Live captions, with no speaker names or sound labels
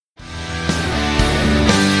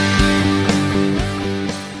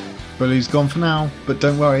Bully's gone for now, but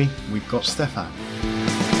don't worry, we've got Stefan.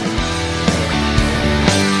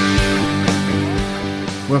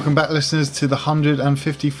 Welcome back, listeners, to the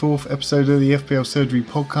 154th episode of the FPL Surgery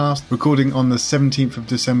podcast, recording on the 17th of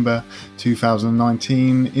December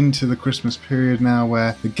 2019, into the Christmas period now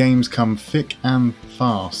where the games come thick and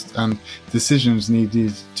fast and decisions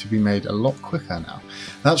needed to be made a lot quicker now.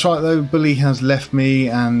 That's right though, Bully has left me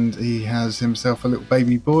and he has himself a little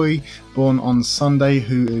baby boy born on Sunday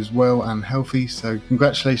who is well and healthy, so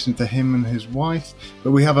congratulations to him and his wife.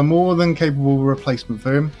 But we have a more than capable replacement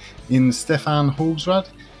for him in Stefan Halsrud,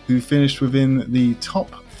 who finished within the top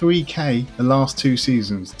 3k the last two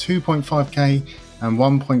seasons, 2.5k and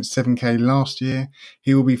 1.7k last year.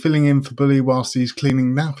 He will be filling in for Bully whilst he's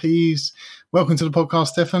cleaning nappies. Welcome to the podcast,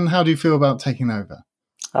 Stefan. How do you feel about taking over?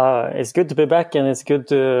 It's good to be back, and it's good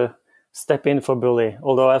to step in for Bully.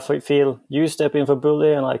 Although I feel you step in for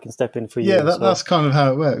Bully and I can step in for you. Yeah, that's kind of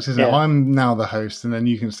how it works, isn't it? I'm now the host and then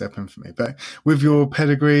you can step in for me. But with your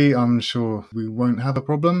pedigree, I'm sure we won't have a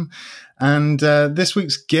problem. And this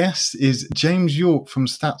week's guest is James York from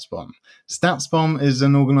StatsBomb. StatsBomb is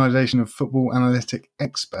an organisation of football analytic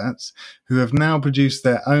experts who have now produced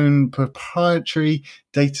their own proprietary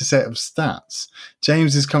data set of stats.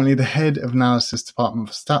 James is currently the head of analysis department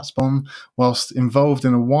for StatsBomb, whilst involved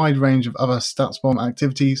in a wide range of other StatsBomb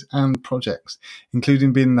activities and projects,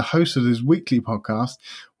 including being the host of his weekly podcast,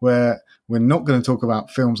 where we're not going to talk about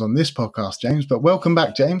films on this podcast, James, but welcome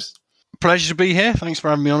back, James. Pleasure to be here. Thanks for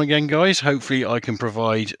having me on again, guys. Hopefully I can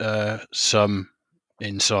provide some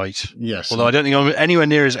insight. Yes. Although I don't think I'm anywhere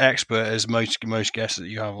near as expert as most guests that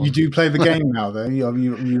you have on. You do play the game now, though. You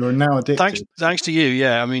are now addicted. Thanks to you.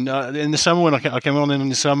 Yeah. I mean, in the summer when I came on in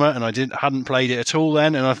the summer and I hadn't played it at all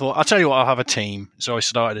then, and I thought, I'll tell you what, I'll have a team. So I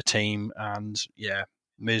started a team, and yeah.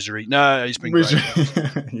 Misery. No, it's been great.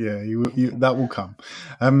 Yeah, that will come.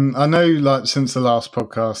 I know, like, since the last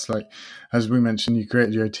podcast, like, as we mentioned, you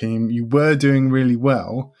created your team. You were doing really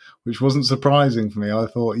well, which wasn't surprising for me. I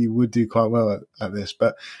thought you would do quite well at this.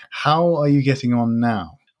 But how are you getting on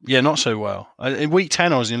now? Yeah, not so well. In week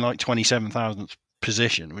 10, I was in like 27,000th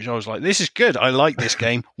position, which I was like, this is good. I like this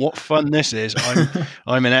game. What fun this is.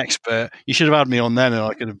 I'm an expert. You should have had me on then and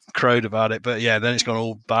I could have crowed about it. But yeah, then it's gone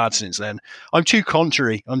all bad since then. I'm too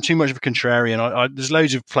contrary. I'm too much of a contrarian. There's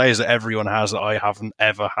loads of players that everyone has that I haven't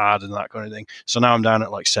ever had and that kind of thing. So now I'm down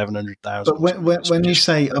at like 700,000. But when you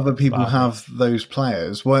say other people have those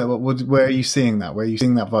players, where are you seeing that? Where are you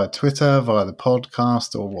seeing that via Twitter, via the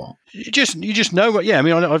podcast, or what? You just know. Yeah, I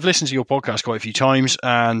mean, I've listened to your podcast quite a few times,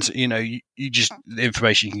 and you just the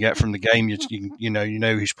information you can get from the game. You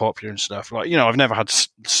know who's popular and stuff. Like, I've never had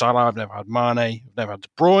Salah, I've never had Mane, I've never had De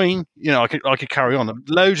Bruyne. I could carry on.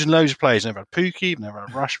 Loads and loads of players. Never had Pukki, never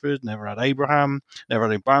had Rashford, never had Abraham, never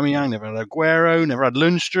had Aubameyang, never had Aguero, never had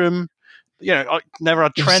Lundstrom. I never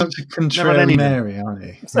had Trent. You're such a contrary Mary, aren't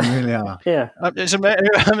you? You really are. Yeah.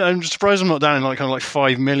 I'm surprised I'm not down in like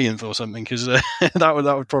 5 millionth or something, because that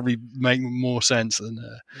would probably make more sense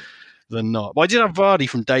than not. But I did have Vardy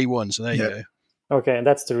from day one, so there you go. Okay,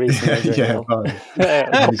 that's the reason. He's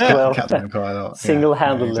captain quite a lot.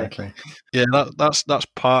 Single-handedly. Yeah, exactly. Yeah, that's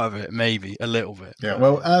part of it, maybe a little bit. Yeah.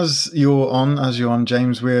 Well, as you're on,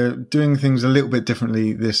 James, we're doing things a little bit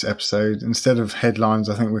differently this episode. Instead of headlines,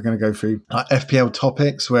 I think we're going to go through our FPL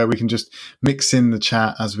topics where we can just mix in the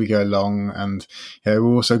chat as we go along, and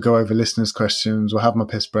we'll also go over listeners' questions. We'll have my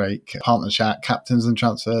piss break, partner chat, captains and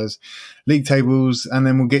transfers, league tables, and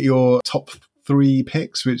then we'll get your top 3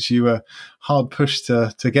 picks, which you were hard pushed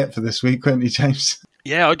to get for this week, weren't you, James?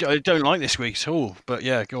 Yeah, I don't like this week at all, but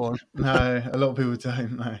yeah, go on. No, a lot of people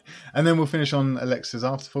don't know. And then we'll finish on Alexa's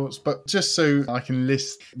afterthoughts, but just so I can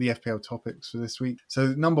list the FPL topics for this week. So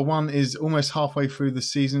number 1 is almost halfway through the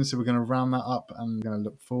season, so we're going to round that up and we're going to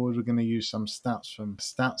look forward. We're going to use some stats from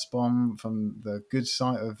StatsBomb, from the good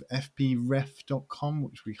site of fbref.com,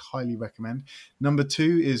 which we highly recommend. Number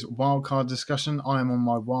 2 is wildcard discussion. I am on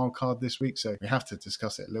my wildcard this week, so we have to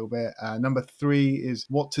discuss it a little bit. Number 3 is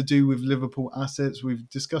what to do with Liverpool assets. We've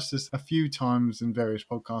discussed this a few times in various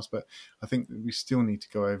podcasts, but I think we still need to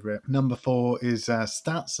go over it. Number 4 is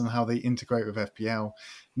stats and how they integrate with FPL.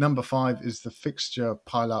 Number 5 is the fixture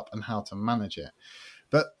pile-up and how to manage it.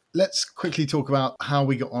 But let's quickly talk about how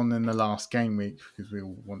we got on in the last game week, because we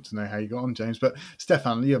all want to know how you got on, James. But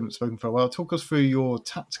Stefan, you haven't spoken for a while. Talk us through your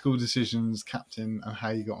tactical decisions, captain, and how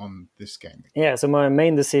you got on this game. Yeah, so my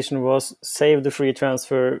main decision was save the free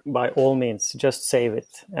transfer by all means. Just save it.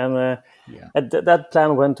 And that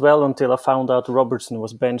plan went well until I found out Robertson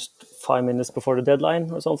was benched 5 minutes before the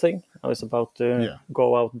deadline or something. I was about to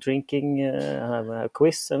go out drinking, have a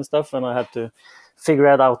quiz and stuff, and I had to figure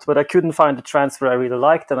that out. But I couldn't find the transfer I really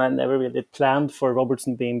liked, and I never really planned for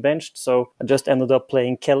Robertson being benched. So I just ended up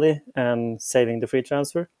playing Kelly and saving the free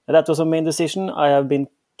transfer. And that was a main decision. I have been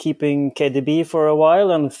keeping KDB for a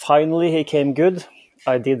while, and finally he came good.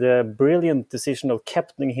 I did a brilliant decision of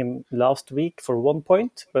captaining him last week for 1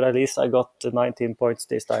 point, but at least I got 19 points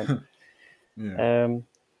this time.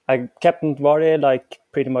 I captained Vardy like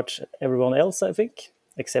pretty much everyone else, I think,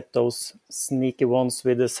 except those sneaky ones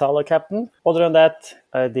with the Salah captain. Other than that,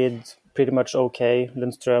 I did pretty much okay,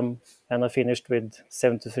 Lundström, and I finished with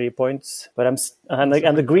 73 points. But and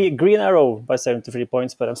the green arrow by 73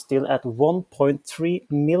 points, but I'm still at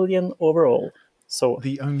 1.3 million overall. So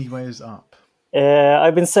the only way is up.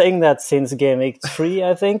 I've been saying that since game week 3,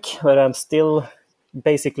 I think, but I'm still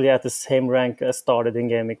basically at the same rank I started in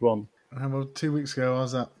game week 1. Well, 2 weeks ago I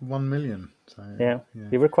was at 1 million. So, yeah.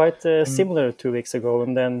 We were quite similar 2 weeks ago,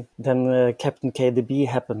 and then Captain KDB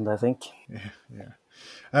happened, I think.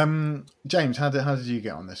 James, how did you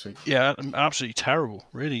get on this week? Yeah, absolutely terrible.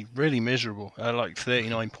 Really, really miserable. Like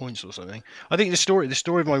 39 points or something. I think the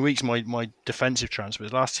story of my week's my defensive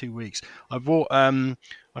transfers. The last 2 weeks, I bought.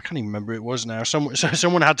 I can't even remember who it was now.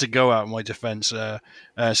 Someone had to go out in my defence, so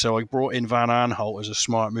I brought in Van Aanholt as a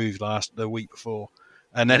smart move the week before.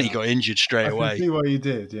 And then he got injured straight away. I can see what you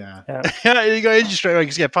did, yeah. He got injured straight away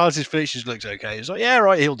because Palace's fixtures looked okay. It's like, yeah,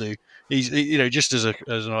 right, he'll do. He's just as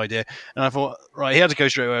an idea. And I thought, right, he had to go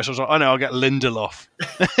straight away. So I was like, no, I'll get Lindelof.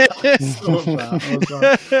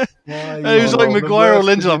 It was like Maguire or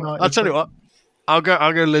Lindelof. I'll tell you what, I'll go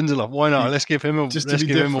Lindelof. Why not? Let's give him a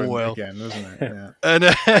whirl. Again, isn't it? Yeah. And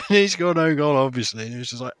he scored no goal, obviously. And it was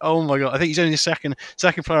just like, oh my god! I think he's only the second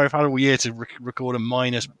player I've had all year to record a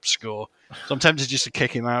minus score. So I'm tempted just to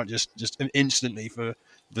kick him out just instantly for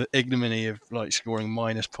the ignominy of like scoring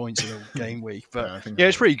minus points in a game week. But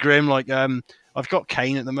it's pretty grim. Like I've got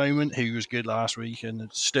Kane at the moment, who was good last week, and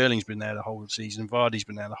Sterling's been there the whole season. Vardy's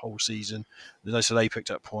been there the whole season. So they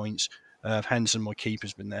picked up points. Henson, my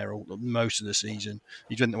keeper's been there most of the season.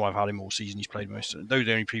 He didn't know I've had him all season. He's played most of it. Those are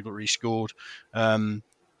the only people that really scored.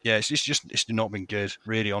 It's not been good.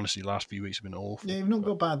 Really, honestly, the last few weeks have been awful. Yeah, you've not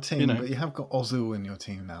got a bad team, but you have got Ozil in your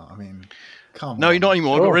team now. I mean, come on. No, not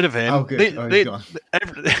anymore. I got rid of him. Oh, good.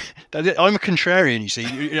 I'm a contrarian, you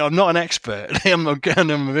see. I'm not an expert. I'm a bit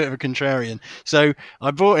of a contrarian. So I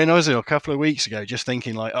brought in Ozil a couple of weeks ago, just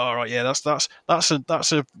thinking like, all right, yeah, that's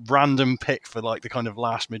a random pick for like the kind of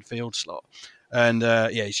last midfield slot. And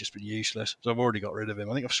he's just been useless. So I've already got rid of him.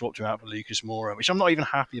 I think I've swapped him out for Lucas Moura, which I'm not even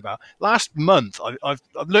happy about. Last month, I've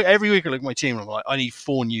looked every week. I look at my team and I'm like, I need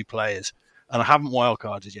 4 new players, and I haven't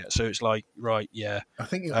wildcarded yet. So it's like, right, yeah, I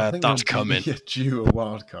think that's coming. You're due a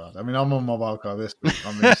wildcard. I mean, I'm on my wildcard this week.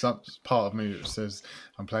 I mean, some part of me that says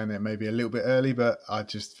I'm playing it maybe a little bit early, but I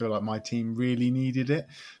just feel like my team really needed it.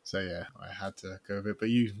 So yeah, I had to go with it. But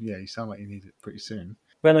you sound like you need it pretty soon.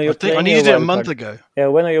 When are you playing? I needed it a month ago. Yeah,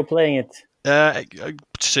 when are you playing it?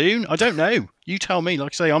 Soon? I don't know. You tell me.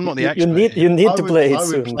 Like I say, I'm not the expert. You need to play it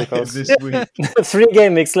soon because this week. 3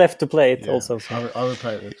 game weeks left to play it. Also, I would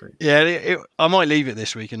play it this week. Yeah, I might leave it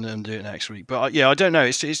this week and do it next week. But I don't know.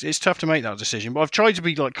 It's tough to make that decision. But I've tried to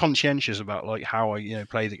be like conscientious about like how I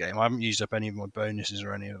play the game. I haven't used up any of my bonuses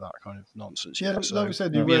or any of that kind of nonsense yet. Like we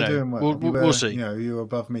said, you were doing well. We'll see. You were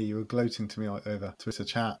above me. You were gloating to me over Twitter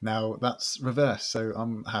chat. Now that's reversed, so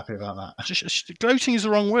I'm happy about that. Just gloating is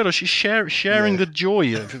the wrong word. I should sharing the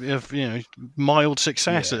joy of mild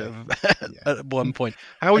success at one point.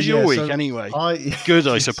 How was your week anyway? Good,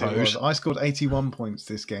 I suppose. I scored 81 points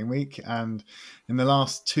this game week, and in the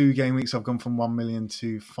last 2 game weeks, I've gone from 1 million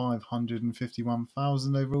to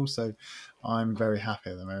 551,000 overall. So I'm very happy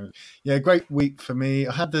at the moment. Yeah, great week for me.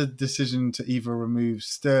 I had the decision to either remove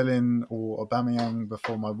Sterling or Aubameyang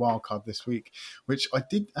before my wildcard this week, which I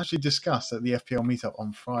did actually discuss at the FPL meetup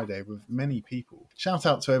on Friday with many people. Shout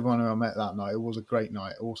out to everyone who I met that night. It was a great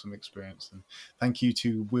night, awesome experience. And thank you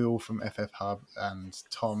to Will from FF Hub and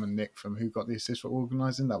Tom and Nick from Who Got the Assist for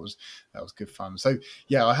organising. That was good fun. So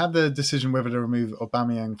yeah, I had the decision whether to remove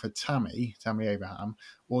Aubameyang for Tammy Abraham,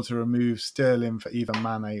 or to remove Sterling for either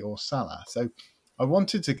Mane or Salah. So I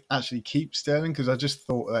wanted to actually keep Sterling because I just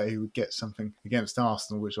thought that he would get something against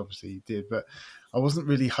Arsenal, which obviously he did. But I wasn't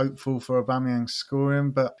really hopeful for Aubameyang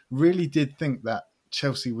scoring, but really did think that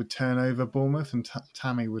Chelsea would turn over Bournemouth and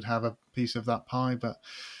Tammy would have a piece of that pie, but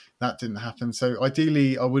that didn't happen. So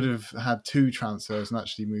ideally, I would have had 2 transfers and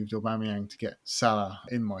actually moved Aubameyang to get Salah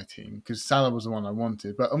in my team because Salah was the one I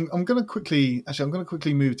wanted. But I'm going to quickly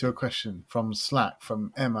move to a question from Slack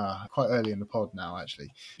from Emma quite early in the pod now.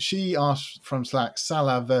 Actually, she asked from Slack,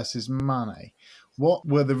 Salah versus Mane. What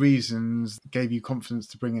were the reasons that gave you confidence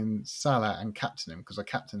to bring in Salah and captain him? Because I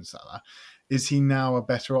captain Salah. Is he now a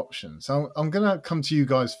better option? So I'm going to come to you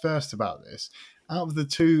guys first about this. Out of the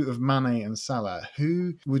two of Mane and Salah,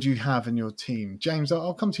 who would you have in your team? James,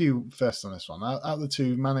 I'll come to you first on this one. Out of the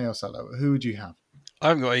two, Mane or Salah, who would you have? I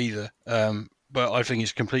haven't got either, but I think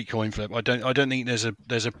it's a complete coin flip. I don't think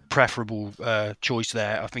there's a preferable choice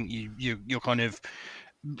there. I think you're kind of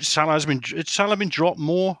Salah's been dropped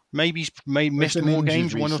more. Maybe he's missed more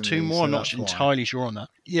games, one or two more. I'm not entirely sure on that.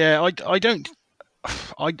 Yeah, I don't.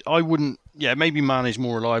 I wouldn't. Yeah, maybe Man is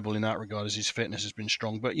more reliable in that regard as his fitness has been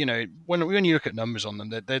strong. But when you look at numbers on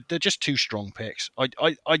them, they're just two strong picks.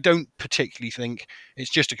 I don't particularly think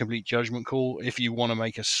it's just a complete judgment call. If you want to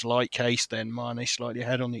make a slight case, then Mane slightly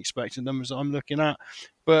ahead on the expected numbers that I'm looking at.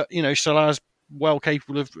 But Salah's well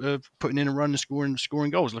capable of putting in a run and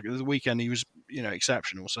scoring goals. Look at the weekend; he was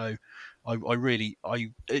exceptional. So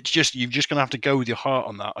it's just you're just going to have to go with your heart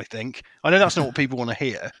on that. I think. I know that's not what people want to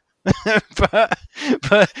hear. but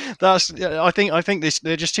that's I think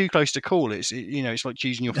they're just too close to call. It's like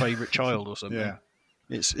choosing your favourite child or something. Yeah,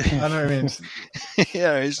 it's I know what I mean.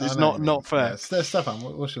 It's not fair. Yeah. Stefan,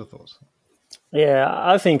 what's your thoughts? Yeah,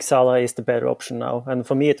 I think Salah is the better option now, and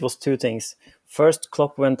for me it was two things. First,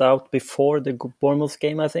 Klopp went out before the Bournemouth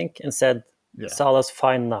game, I think, and said Salah's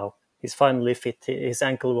fine now. He's finally fit. His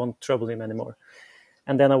ankle won't trouble him anymore.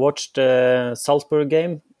 And then I watched the Salzburg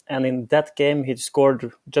game. And in that game, he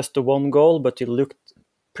scored just the one goal, but he looked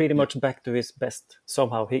pretty much back to his best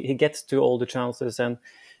somehow. He gets to all the chances, and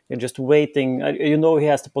you're just waiting. He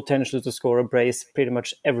has the potential to score a brace pretty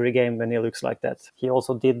much every game when he looks like that. He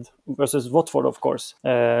also did versus Watford, of course.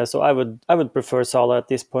 So I would prefer Salah at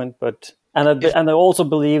this point, but. And I also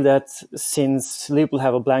believe that since Liverpool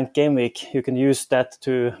have a blank game week, you can use that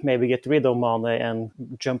to maybe get rid of Mane and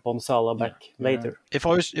jump on Salah back later. If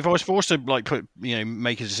I was forced to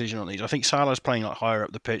make a decision on these, I think Salah's playing higher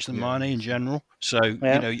up the pitch than Mane in general. So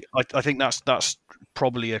I think that's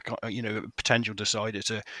probably a potential decider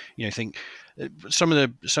to think. Some of the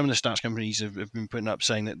stats companies have been putting up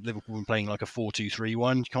saying that Liverpool have been playing like a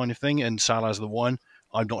 4-2-3-1 kind of thing, and Salah's the one.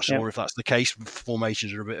 I'm not sure if that's the case.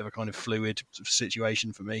 Formations are a bit of a kind of fluid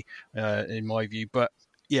situation for me, in my view. But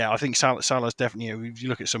yeah, I think Salah's definitely. If you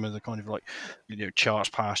look at some of the kind of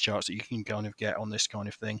past charts that you can kind of get on this kind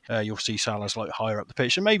of thing, you'll see Salah's higher up the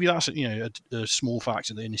pitch, and maybe that's a small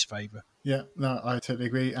factor in his favour. Yeah, no, I totally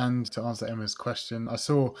agree. And to answer Emma's question, I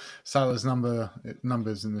saw Salah's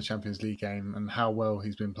numbers in the Champions League game and how well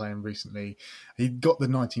he's been playing recently. He got the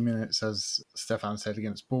 90 minutes, as Stefan said,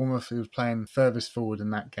 against Bournemouth. He was playing furthest forward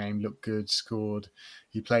in that game, looked good, scored.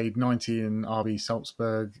 He played 90 in RB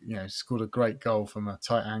Salzburg, scored a great goal from a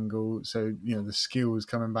tight angle. So, the skill was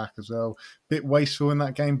coming back as well. Bit wasteful in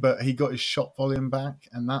that game, but he got his shot volume back.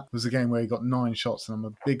 And that was the game where he got 9 shots. And I'm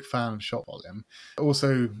a big fan of shot volume.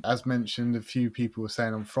 Also, as mentioned, a few people were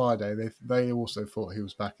saying on Friday, they also thought he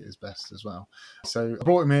was back at his best as well. So I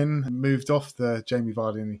brought him in, moved off the Jamie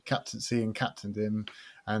Vardy captaincy and captained him.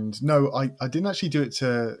 And no, I didn't actually do it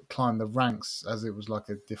to climb the ranks as it was like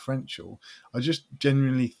a differential. I just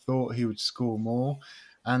genuinely thought he would score more.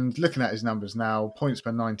 And looking at his numbers now, points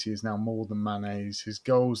per 90 is now more than Mane's. His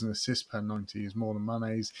goals and assists per 90 is more than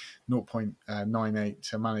Mane's, 0.98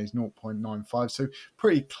 to Mane's 0.95. So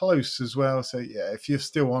pretty close as well. So yeah, if you're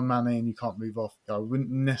still on Mane and you can't move off, I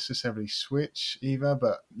wouldn't necessarily switch either.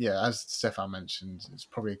 But yeah, as Stefan mentioned, it's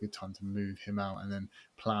probably a good time to move him out and then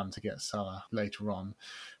plan to get Salah later on.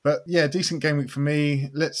 But yeah, decent game week for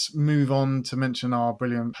me. Let's move on to mention our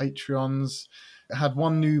brilliant Patreons. I had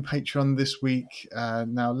one new Patreon this week.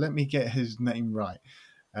 Now, let me get his name right.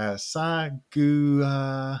 Sagua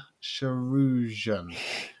Sharujan.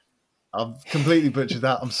 I've completely butchered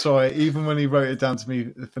that. I'm sorry. Even when he wrote it down to me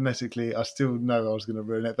phonetically, I still know I was going to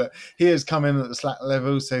ruin it. But he has come in at the Slack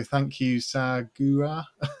level, so thank you, Sagua.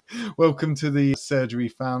 Welcome to the surgery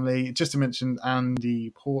family. Just to mention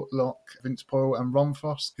Andy Portlock, Vince Poyle and Ron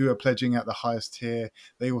Frost, who are pledging at the highest tier.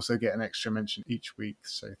 They also get an extra mention each week,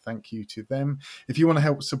 so thank you to them. If you want to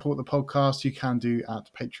help support the podcast, you can do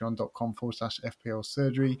at patreon.com/FPL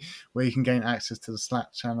surgery, where you can gain access to the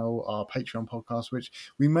Slack channel, our Patreon podcast, which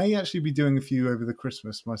we may actually be doing a few over the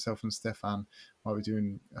Christmas. Myself and Stefan might be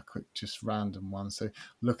doing a quick, just random one, so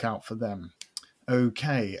look out for them.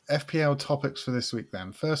 Okay, FPL topics for this week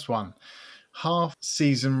then. First one, half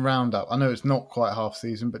season roundup. I know it's not quite half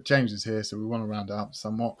season, but James is here, so we want to round it up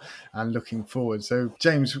somewhat and looking forward. So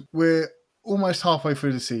James, we're almost halfway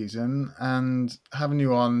through the season and having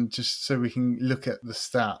you on just so we can look at the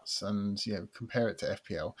stats and compare it to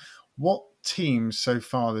FPL. What teams so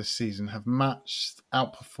far this season have matched,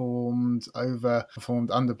 outperformed, overperformed,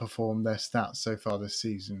 underperformed their stats so far this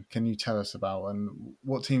season? Can you tell us about, and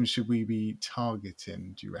what teams should we be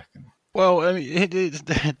targeting, do you reckon? Well, I mean,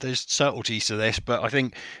 there's subtleties to this, but I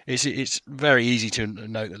think it's very easy to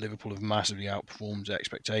note that Liverpool have massively outperformed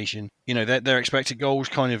expectation. You know, their expected goals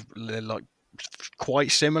kind of like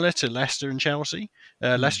quite similar to Leicester and Chelsea.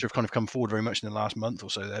 Leicester have kind of come forward very much in the last month or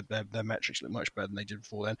so. Their metrics look much better than they did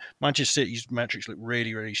before then. Manchester City's metrics look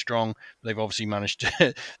really, really strong. They've obviously managed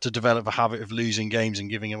to develop a habit of losing games and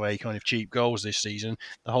giving away kind of cheap goals this season.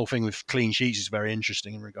 The whole thing with clean sheets is very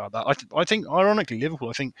interesting in regard to that. I think, ironically,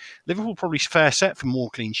 Liverpool probably fair set for more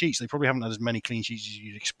clean sheets. They probably haven't had as many clean sheets as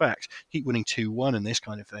you'd expect. Keep winning 2-1 and this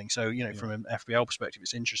kind of thing. So, from an FPL perspective,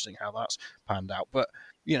 it's interesting how that's panned out. But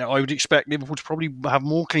I would expect Liverpool to probably have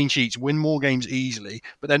more clean sheets, win more games easily,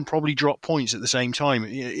 but then probably drop points at the same time.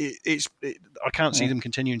 I can't see them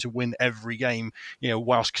continuing to win every game,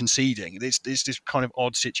 whilst conceding. It's this kind of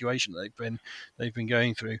odd situation that they've been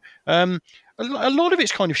going through. A lot of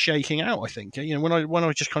it's kind of shaking out, I think. When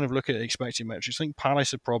I just kind of look at expected metrics, I think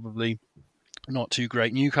Palace are probably not too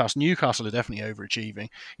great. Newcastle are definitely overachieving.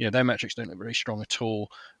 Their metrics don't look very strong at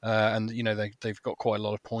all, and they've got quite a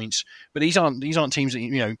lot of points. But these aren't teams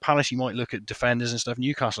that Palace. You might look at defenders and stuff.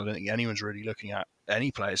 Newcastle, I don't think anyone's really looking at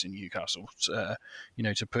any players in Newcastle, to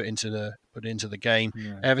put into the game.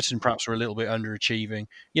 Yeah. Everton perhaps are a little bit underachieving.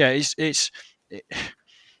 Yeah,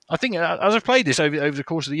 I think as I've played this over the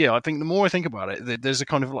course of the year, I think the more I think about it, there's a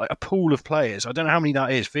kind of like a pool of players. I don't know how many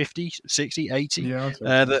that is, 50, 60, 80,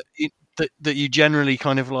 that you generally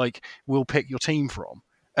kind of like will pick your team from.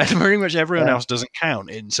 And pretty much everyone else doesn't count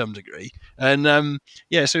in some degree. And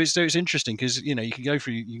so it's interesting because you can go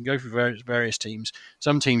through various teams.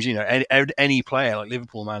 Some teams, any player like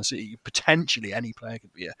Liverpool, Man City, potentially any player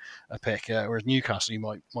could be a pick. Whereas Newcastle, you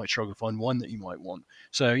might struggle to find one that you might want.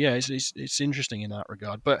 So yeah, it's interesting in that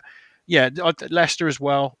regard. But yeah, Leicester as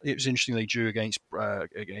well. It was interesting they drew against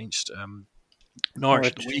Norwich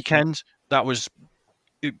at the weekend. That was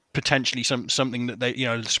potentially something that they,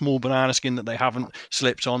 the small banana skin that they haven't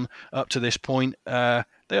slipped on up to this point.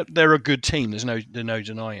 They're a good team. There's no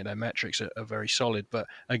denying it. Their metrics are very solid. But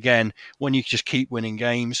again, when you just keep winning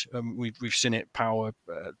games, we've seen it power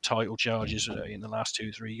title charges in the last 2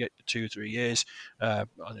 or 3 years. I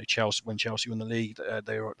know when Chelsea won the league,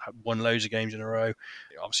 they won loads of games in a row.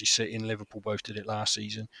 Obviously, City and Liverpool both did it last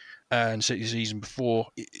season. And City season before,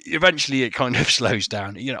 eventually it kind of slows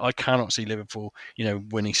down. I cannot see Liverpool,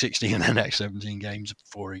 winning 16 in their next 17 games,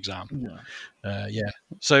 for example.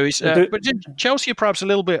 So it's, but Chelsea are perhaps a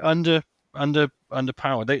little bit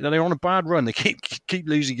underpowered. They're on a bad run. They keep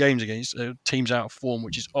losing games against teams out of form,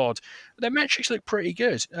 which is odd. But their metrics look pretty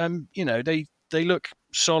good. They look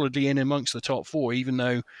solidly in amongst the top 4, even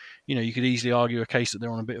though you could easily argue a case that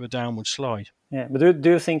they're on a bit of a downward slide. Yeah, but do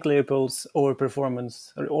you think Liverpool's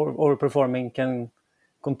overperformance or overperforming can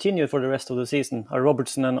continue for the rest of the season? Are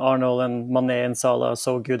Robertson and Arnold and Mane and Salah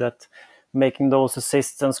so good at making those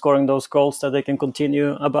assists and scoring those goals that they can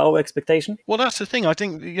continue above expectation? Well, that's the thing. I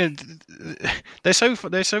think they're so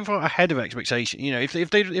far ahead of expectation.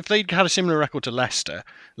 If they'd had a similar record to Leicester,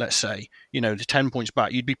 let's say, the 10 points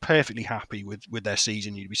back, you'd be perfectly happy with their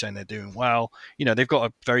season. You'd be saying they're doing well. They've got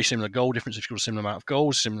a very similar goal difference. They've got a similar amount of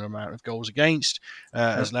goals, similar amount of goals against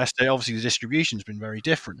as Leicester. Obviously, the distribution's been very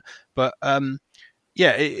different, but.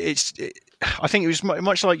 I think it was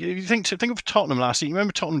much like you think of Tottenham last season. You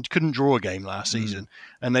remember Tottenham couldn't draw a game last season,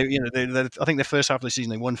 and they I think the first half of the season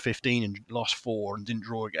they won 15 and lost 4 and didn't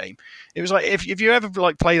draw a game. It was like if you ever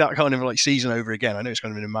play that kind of season over again. I know it's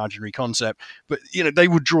kind of an imaginary concept, but they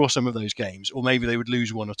would draw some of those games, or maybe they would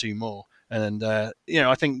lose 1 or 2 more. And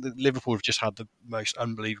I think that Liverpool have just had the most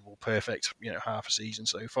unbelievable, perfect half a season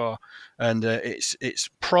so far, and it's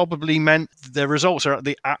probably meant their results are at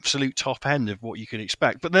the absolute top end of what you could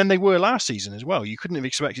expect. But then they were last season as well. You couldn't have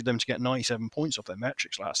expected them to get 97 points off their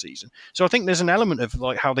metrics last season. So I think there's an element of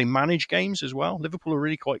how they manage games as well. Liverpool are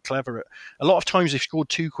really quite clever at. A lot of times they've scored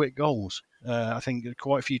 2 quick goals. I think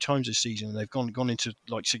quite a few times this season they've gone into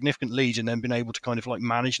significant leads and then been able to kind of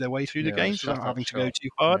manage their way through the games without having to go too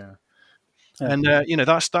hard. Yeah. And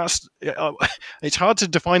that's it's hard to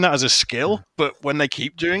define that as a skill, but when they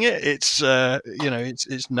keep doing it, it's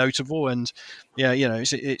notable, and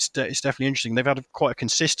it's definitely interesting. They've had quite a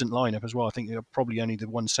consistent lineup as well. I think probably only the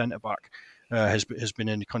one centre back has been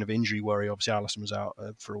in a kind of injury worry. Obviously, Alisson was out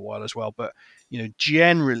for a while as well, but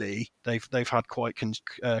generally they've had quite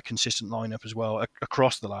consistent lineup as well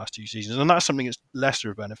across the last 2 seasons, and that's something that Leicester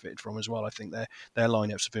have benefited from as well. I think their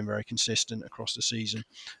lineups have been very consistent across the season.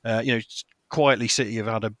 quietly City have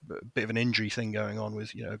had a bit of an injury thing going on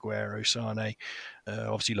with Aguero, Sane.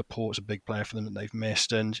 Obviously, Laporte's a big player for them that they've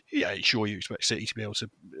missed, and yeah, sure you expect City to be able to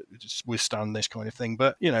withstand this kind of thing,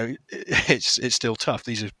 but it's still tough.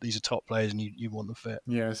 These are top players, and you want them fit.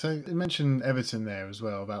 Yeah, so you mentioned Everton there as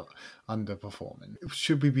well about underperforming.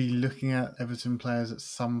 Should we be looking at Everton players at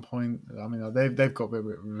some point? I mean, they've got a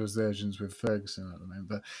bit of resurgence with Ferguson at the moment,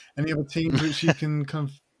 but any other teams which you can kind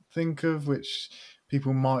of think of which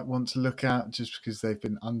people might want to look at just because they've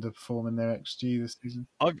been underperforming their XG this season?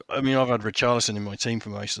 I've had Richarlison in my team for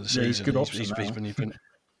most of the season. He's a good option.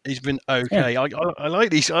 He's been okay. Yeah. I like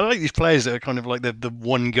these players that are kind of like the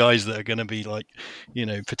one guys that are going to be like,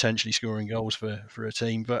 potentially scoring goals for a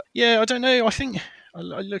team. But yeah, I don't know. I think I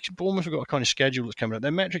look at Bournemouth have got a kind of schedule that's coming up.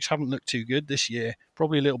 Their metrics haven't looked too good this year.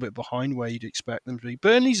 Probably a little bit behind where you'd expect them to be.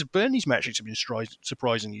 Burnley's metrics have been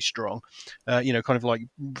surprisingly strong. Kind of like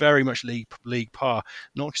very much league par,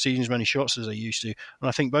 not conceding as many shots as they used to. And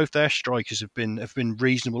I think both their strikers have been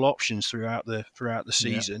reasonable options throughout the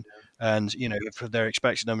season. Yeah. And their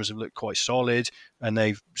expected numbers have looked quite solid, and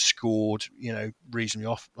they've scored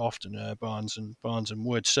reasonably often. Barnes and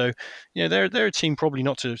Wood. So they're a team probably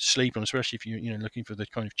not to sleep on, especially if you're looking for the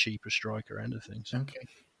kind of cheaper striker end of things. Okay.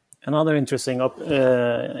 Another interesting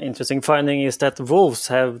finding is that Wolves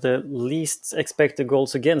have the least expected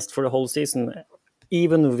goals against for the whole season,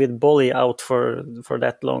 even with Bolly out for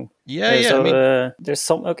that long. Yeah. So there's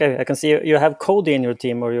some. Okay, I can see you have Cody in your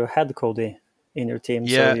team, or you had Cody in your team.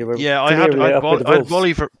 Yeah, so you were I had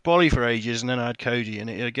Bolly for ages, and then I had Cody, and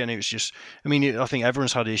it was just. I mean, I think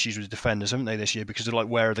everyone's had issues with defenders, haven't they, this year? Because they're like,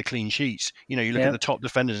 where are the clean sheets? You look at the top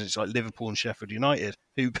defenders, it's like Liverpool and Sheffield United.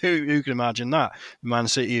 Who can imagine that? Man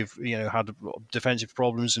City have had defensive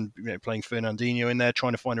problems and playing Fernandinho in there,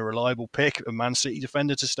 trying to find a reliable pick, a Man City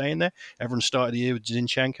defender to stay in there. Everyone started the year with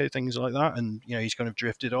Zinchenko, things like that, and he's kind of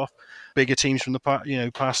drifted off. Bigger teams from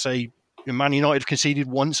the past, say. Man United have conceded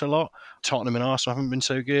once a lot. Tottenham and Arsenal haven't been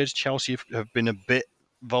so good. Chelsea have been a bit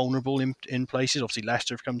vulnerable in places. Obviously,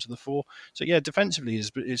 Leicester have come to the fore. So yeah, defensively,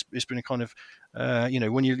 it's been a kind of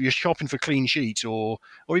when you're shopping for clean sheets, or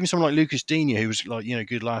even someone like Lucas Digne, who was like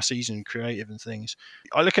good last season, creative and things.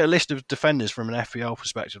 I look at a list of defenders from an FPL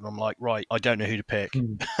perspective, and I'm like, right, I don't know who to pick.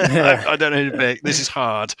 I don't know who to pick. This is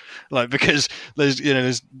hard, because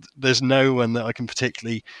there's no one that I can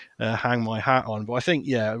particularly hang my hat on. But I think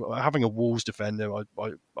having a Wolves defender,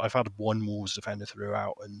 I've had one Wolves defender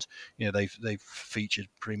throughout, and they've featured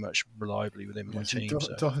pretty much reliably within my team.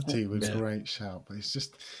 Doherty was a great shout, but he's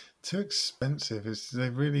just too expensive. They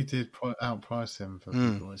really did outprice him for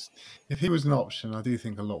people. If he was an option, I do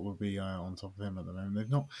think a lot would be on top of him at the moment. They've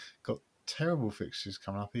not got terrible fixtures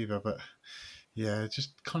coming up either, but yeah,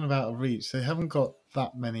 just kind of out of reach. They haven't got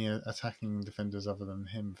that many attacking defenders other than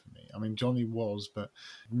him for me. I mean, Johnny was, but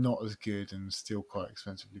not as good and still quite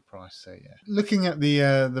expensively priced. So yeah. Looking at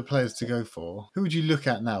the players to go for, who would you look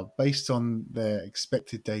at now based on their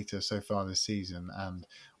expected data so far this season and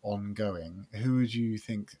ongoing? Who would you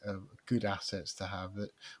think are good assets to have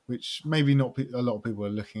which maybe not a lot of people are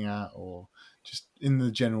looking at, or just in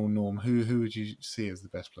the general norm, who would you see as the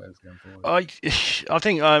best players going forward? I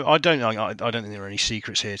think I don't think there are any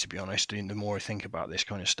secrets here, to be honest. The more I think about this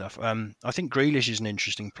kind of stuff, I think Grealish is an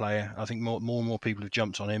interesting player. I think more and more people have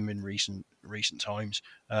jumped on him in recent times.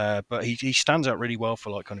 But he stands out really well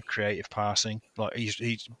for like kind of creative passing. Like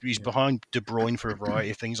he's behind De Bruyne for a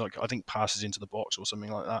variety of things. Like I think passes into the box or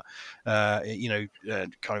something like that.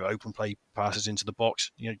 Kind of open play passes into the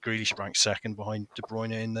box. Grealish ranks second behind De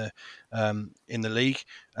Bruyne in the league,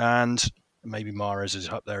 and maybe Mahrez is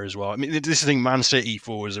up there as well. I mean, this is the thing. Man City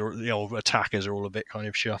forwards or attackers are all a bit kind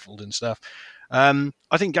of shuffled and stuff. I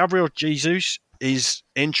think Gabriel Jesus is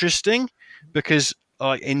interesting because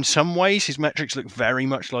in some ways his metrics look very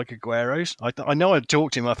much like Aguero's. I know I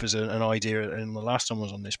talked him up as an idea in the last time I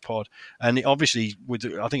was on this pod, and obviously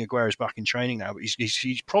I think Aguero's back in training now, but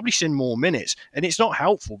he's probably seen more minutes, and it's not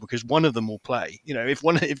helpful because one of them will play.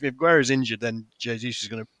 If Aguero's injured, then Jesus is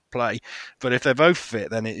going to play, but if they're both fit,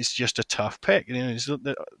 then it's just a tough pick. I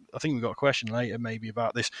think we've got a question later maybe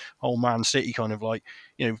about this whole Man City kind of like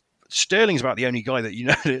Sterling's about the only guy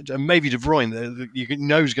that and maybe De Bruyne that you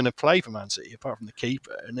know is going to play for Man City apart from the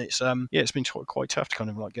keeper, and it's been quite tough to kind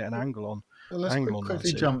of like get an angle on. Well, let's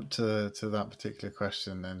quickly jump to that particular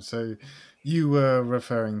question then. So you were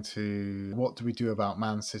referring to what do we do about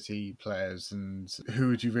Man City players and who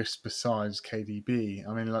would you risk besides KDB?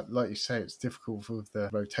 I mean, like you say, it's difficult with the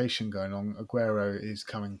rotation going on. Aguero is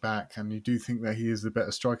coming back, and you do think that he is the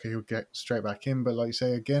better striker. He'll get straight back in, but like you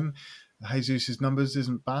say again, Jesus' numbers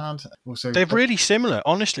isn't bad. Also, they're really similar.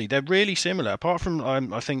 Honestly, they're really similar. Apart from,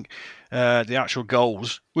 I think the actual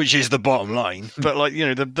goals, which is the bottom line. But like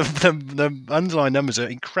the underlying numbers are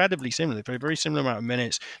incredibly similar. They play a very similar amount of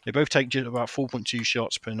minutes. They both take just about 4.2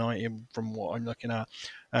 shots per night, from what I'm looking at.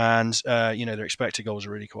 And their expected goals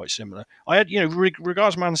are really quite similar. I had,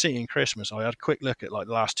 regards Man City and Christmas, I had a quick look at like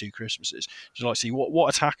the last two Christmases, to like see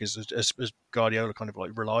what attackers has Guardiola kind of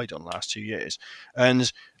like relied on the last 2 years.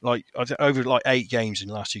 And like over like 8 games in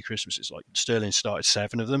the last two Christmases, like Sterling started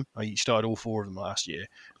 7 of them. He started all 4 of them last year.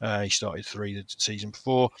 He started 3 the season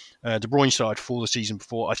before. De Bruyne started 4 the season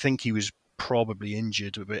before. I think he was probably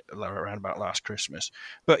injured a bit around about last Christmas.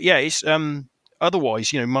 But yeah, it's otherwise,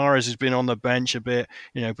 Mahrez has been on the bench a bit.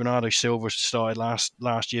 Bernardo Silva started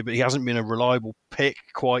last year, but he hasn't been a reliable pick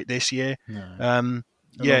quite this year. No.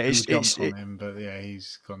 It's on him, but yeah,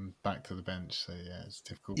 he's gone back to the bench, so yeah, it's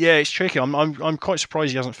difficult. Yeah, it's tricky. I'm quite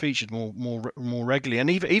surprised he hasn't featured more regularly. And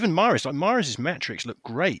even Mahrez, like Mahrez's metrics look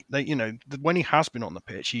great. They, when he has been on the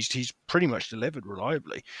pitch, he's pretty much delivered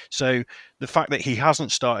reliably. So the fact that he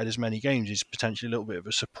hasn't started as many games is potentially a little bit of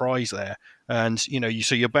a surprise there. And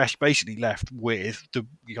you're basically left with the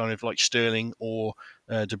kind of like Sterling or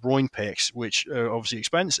De Bruyne picks, which are obviously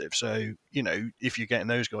expensive. So if you're getting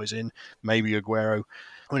those guys in, maybe Aguero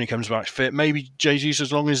when he comes back fit, maybe Jesus,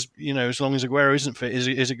 as long as Aguero isn't fit,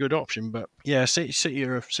 is a good option. But yeah, City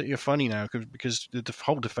are funny now because the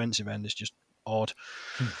whole defensive end is just odd.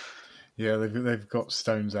 Yeah, they've got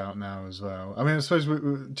Stones out now as well. I mean, I suppose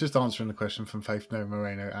we're just answering the question from Faith No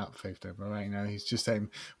Moreno at Faith No Moreno. He's just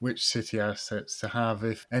saying which City assets to have,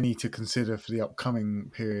 if any, to consider for the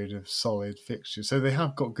upcoming period of solid fixtures. So they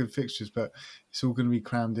have got good fixtures, but it's all going to be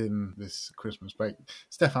crammed in this Christmas break.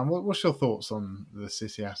 Stefan, what's your thoughts on the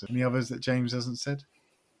City assets? Any others that James hasn't said?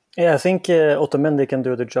 Yeah, I think Otamendi can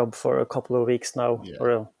do the job for a couple of weeks now,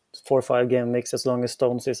 or a 4 or 5 game mix, as long as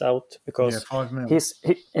Stones is out, because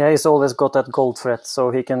he's always got that goal threat,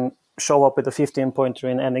 so he can show up with a 15-pointer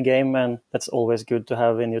in any game, and that's always good to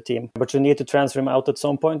have in your team. But you need to transfer him out at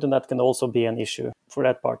some point, and that can also be an issue for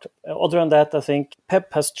that part. Other than that, I think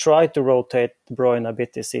Pep has tried to rotate De Bruyne a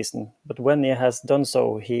bit this season, but when he has done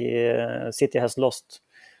so, City has lost.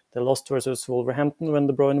 They lost versus Wolverhampton when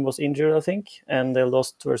De Bruyne was injured, I think, and they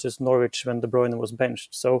lost versus Norwich when De Bruyne was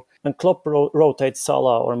benched. So when Klopp rotates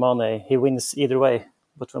Salah or Mane, he wins either way.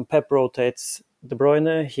 But when Pep rotates De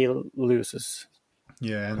Bruyne, he loses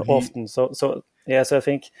often. So I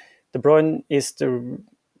think De Bruyne is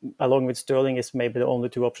along with Sterling, is maybe the only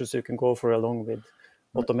 2 options you can go for along with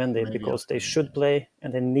Otamendi, because they should play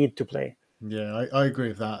and they need to play. Yeah, I agree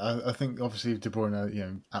with that. I think obviously De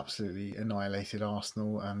Bruyne, absolutely annihilated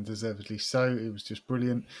Arsenal, and deservedly so. It was just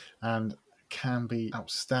brilliant and can be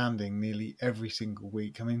outstanding nearly every single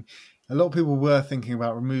week. I mean, a lot of people were thinking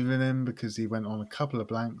about removing him because he went on a couple of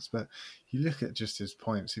blanks, but you look at just his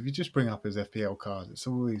points. If you just bring up his FPL card, it's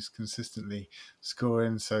always consistently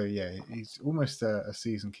scoring. So yeah, he's almost a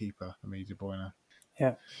season keeper for me, De Bruyne.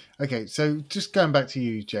 Yeah. Okay, so just going back to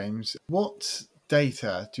you, James, what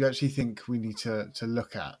data do you actually think we need to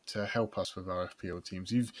look at to help us with our FPL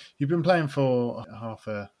teams? You've been playing for half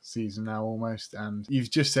a season now almost, and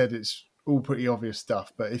you've just said it's all pretty obvious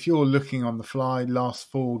stuff, but if you're looking on the fly,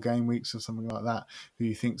 last 4 game weeks or something like that, who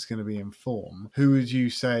you think is going to be in form, who would you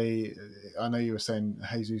say? I know you were saying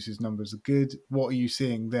Jesus' numbers are good. What are you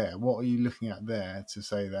seeing there? What are you looking at there to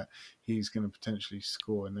say that he's going to potentially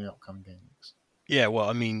score in the upcoming game weeks? Yeah, well,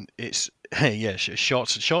 I mean, it's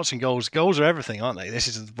shots and goals. Goals are everything, aren't they? This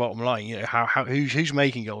is the bottom line. Who's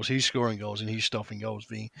making goals, who's scoring goals, and who's stopping goals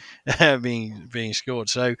being scored.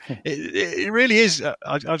 So it really is.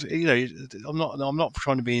 I'm not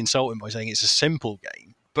trying to be insulting by saying it's a simple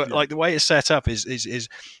game, but like the way it's set up is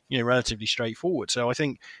relatively straightforward. So I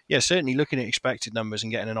think certainly looking at expected numbers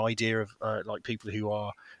and getting an idea of like people who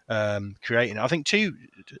are creating. I think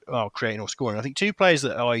creating or scoring. I think 2 players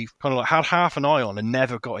that I kind of like had half an eye on and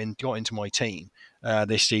never got into my team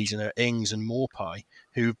this season are Ings and Maupay,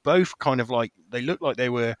 who both kind of like, they look like they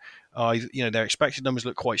were, their expected numbers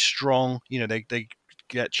look quite strong. They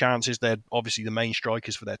get chances. They're obviously the main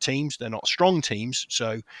strikers for their teams. They're not strong teams,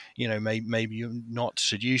 so maybe you're not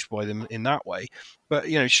seduced by them in that way. But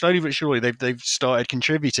slowly but surely they've started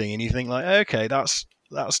contributing, and you think like, okay, that's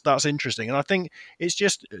interesting. And I think it's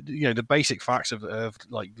just the basic facts of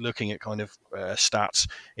like looking at kind of stats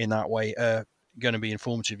in that way are going to be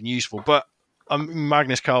informative and useful. But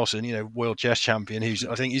Magnus Carlsen, world chess champion, who's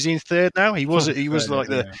I think he's in 3rd now. He was in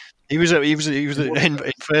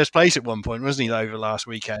first place at one point, wasn't he? Over last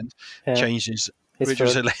weekend, changed his which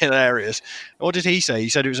was hilarious. What did he say? He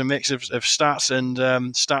said it was a mix of stats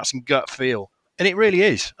and gut feel, and it really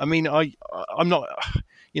is. I mean, I'm not.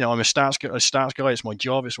 I'm a stats guy. It's my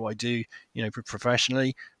job. It's what I do,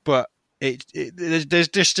 professionally. But there's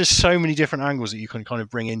just so many different angles that you can kind of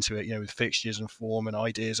bring into it, with fixtures and form and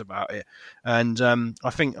ideas about it. And I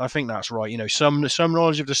think that's right. Some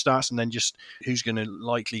knowledge of the stats, and then just who's going to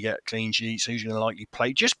likely get clean sheets, who's going to likely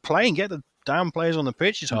play. Just play and get the damn players on the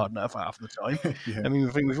pitch is hard enough half the time. Yeah. I mean,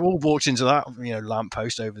 I think we've all walked into that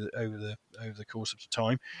lamppost over the course of the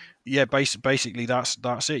time. Yeah, basically that's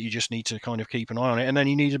it. You just need to kind of keep an eye on it, and then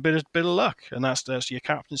you need a bit of luck, and that's your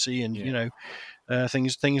captaincy, and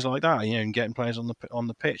things like that, and getting players on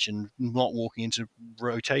the pitch and not walking into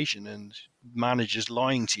rotation and managers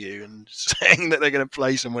lying to you and saying that they're going to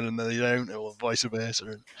play someone and they don't, or vice versa,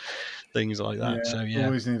 and things like that. So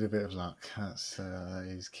always need a bit of luck. That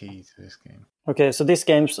is key to this game. Okay, so this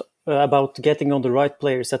game's about getting on the right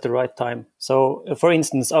players at the right time. So, for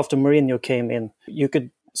instance, after Mourinho came in, you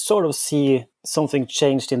could sort of see something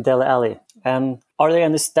changed in Dele Alli. And are there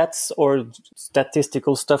any stats or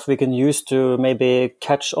statistical stuff we can use to maybe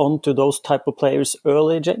catch on to those type of players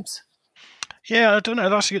early, James? Yeah, I don't know.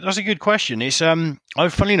 That's a good question. It's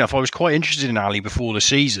funnily enough, I was quite interested in Ali before the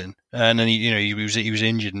season, and then he was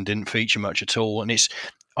injured and didn't feature much at all. And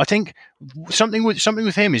I think something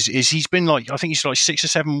with him is he's been I think he's 6 or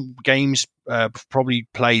 7 games probably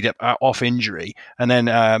played off injury, and then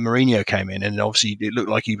Mourinho came in, and obviously it looked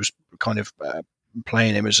like he was kind of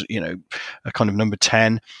playing him as a kind of number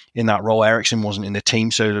 10 in that role. Eriksen wasn't in the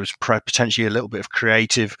team, so there was potentially a little bit of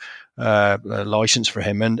creative license for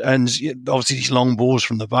him, and obviously these long balls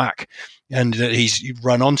from the back, and he's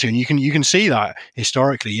run onto, and you can see that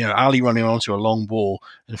historically. Ali running onto a long ball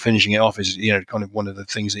and finishing it off is kind of one of the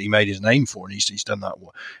things that he made his name for, and he's done that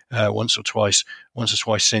once or twice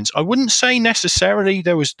since. I wouldn't say necessarily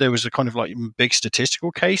there was a kind of big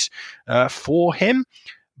statistical case for him.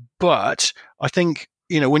 But I think,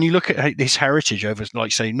 when you look at his heritage over,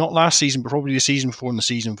 say, not last season, but probably the season before and the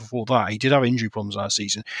season before that, he did have injury problems last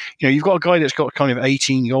season. You've got a guy that's got kind of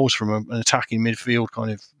 18 goals from an attacking midfield, kind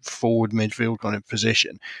of forward midfield kind of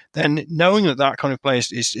position. Then knowing that kind of player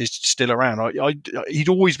is still around, he'd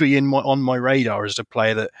always be on my radar as a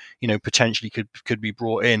player that, potentially could be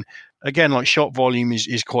brought in. Again, shot volume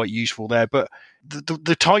is quite useful there, but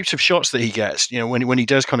the types of shots that he gets, when he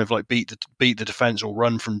does kind of beat the defense or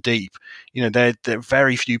run from deep, there are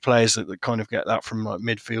very few players that kind of get that from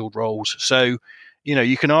midfield roles. So,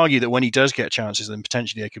 you can argue that when he does get chances, then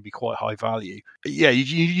potentially they could be quite high value. But yeah,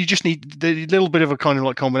 you just need the little bit of a kind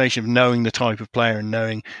of combination of knowing the type of player and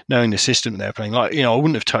knowing the system they're playing. I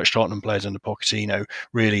wouldn't have touched Tottenham players under Pochettino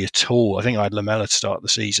really at all. I think I had Lamela to start the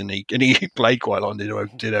season, and he played quite a lot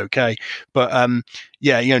and did okay. But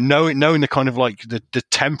knowing the kind of the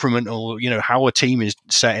temperament, or how a team is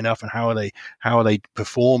setting up and how are they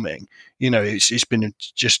performing. It's been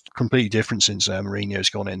just completely different since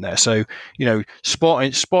Mourinho's gone in there. So,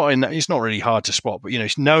 spotting that, it's not really hard to spot, but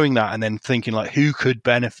it's knowing that and then thinking who could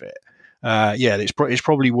benefit. It's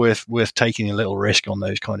probably worth taking a little risk on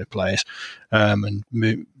those kind of players, and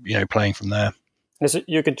playing from there. So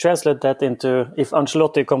you could translate that into, if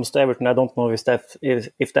Ancelotti comes to Everton, I don't know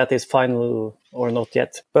if that is final or not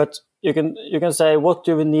yet, but you can say, what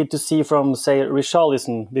do we need to see from, say,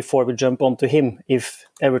 Richarlison before we jump onto him if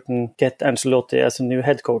Everton get Ancelotti as a new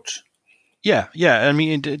head coach? Yeah. I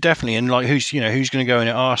mean, definitely. And who's going to go in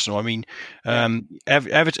at Arsenal? I mean,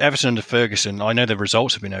 Everton under Ferguson, I know the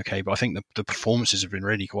results have been okay, but I think the performances have been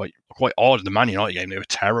really quite odd. The Man United game, they were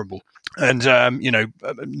terrible. And,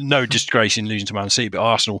 no disgrace in losing to Man City, but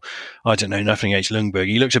Arsenal, I don't know, nothing against Ljungberg.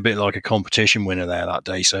 He looks a bit like a competition winner there that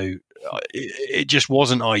day. So it just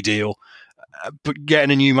wasn't ideal. But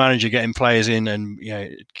getting a new manager, getting players in, and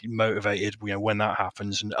motivated, when that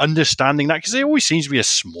happens, and understanding that, because there always seems to be a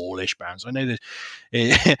smallish bounce. I know that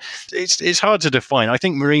it's hard to define. I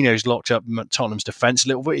think Mourinho's locked up Tottenham's defence a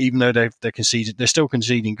little bit, even though they're still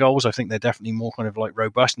conceding goals. I think they're definitely more kind of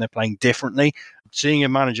robust, and they're playing differently. Seeing a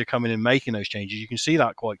manager come in and making those changes, you can see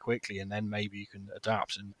that quite quickly, and then maybe you can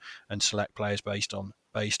adapt and select players based on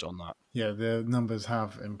that. Yeah, the numbers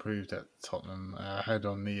have improved at Tottenham. I heard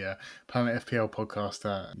on the Planet FPL podcast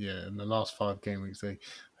that in the last 5 game weeks they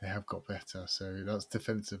have got better. So that's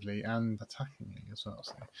defensively and attackingly as well.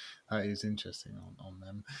 So that is interesting on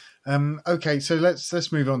them. Okay, so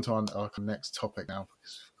let's move on to our next topic now,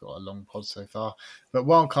 because we've got a long pod so far. But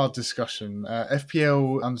wildcard discussion.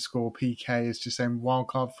 FPL_PK is just saying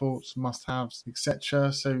wildcard thoughts, must-haves,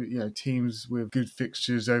 etc. So teams with good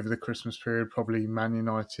fixtures over the Christmas period, probably Man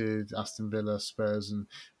United, Aston Villa, Spurs and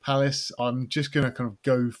Palace. I'm just going to kind of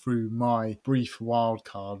go through my brief wild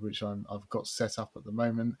card, which I've got set up at the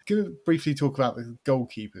moment. I'm going to briefly talk about the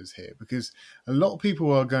goalkeepers here, because a lot of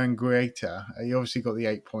people are going Guaita. He obviously got the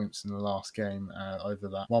 8 points in the last game over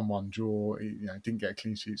that 1-1 draw. He, didn't get a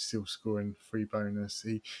clean sheet, still scoring free bonus.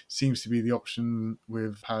 He seems to be the option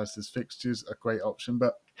with Palace's fixtures, a great option.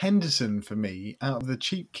 But Henderson, for me, out of the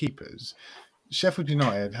cheap keepers, Sheffield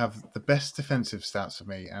United have the best defensive stats for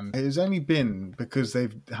me, and it has only been because they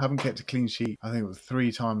haven't kept a clean sheet. I think it was 3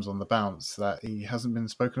 times on the bounce that he hasn't been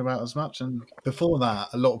spoken about as much. And before that,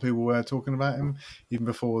 a lot of people were talking about him, even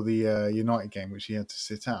before the United game, which he had to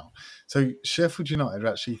sit out. So Sheffield United are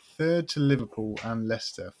actually 3rd to Liverpool and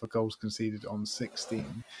Leicester for goals conceded on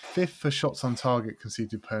 16, 5th for shots on target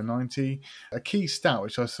conceded per 90. A key stat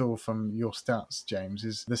which I saw from your stats, James,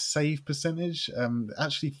 is the save percentage.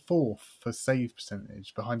 Actually 4th for save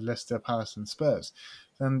percentage behind Leicester, Palace and Spurs.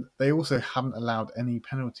 And they also haven't allowed any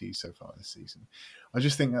penalties so far this season. I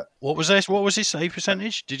just think that... What was this? What was his save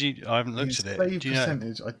percentage? I haven't looked at it. Save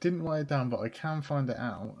percentage, I didn't write it down, but I can find it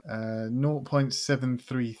out.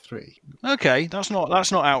 0.733. Okay, that's not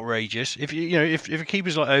outrageous. If if a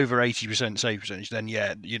keeper's like over 80% save percentage, then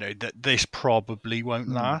this probably won't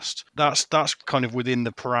last. That's kind of within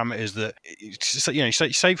the parameters that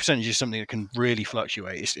save percentage is something that can really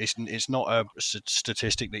fluctuate. It's not a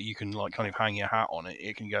statistic that you can like kind of hang your hat on.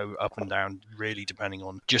 It can go up and down really depending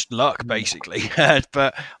on just luck, basically.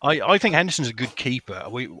 But I think Henderson's a good keeper.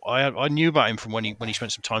 I knew about him from when he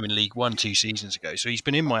spent some time in League One 2 seasons ago. So he's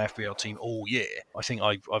been in my FPL team all year. I think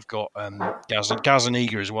I've got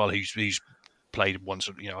Gazaniga as well, who's played once.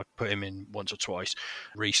 I put him in once or twice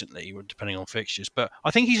recently, depending on fixtures. But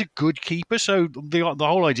I think he's a good keeper. So the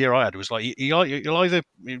whole idea I had was like he'll either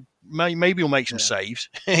maybe he'll make some saves.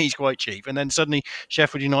 He's quite cheap, and then suddenly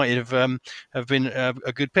Sheffield United have been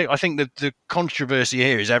a good pick. I think that the controversy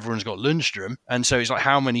here is everyone's got Lundstrom, and so it's like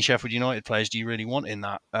how many Sheffield United players do you really want in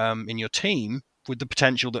that in your team? With the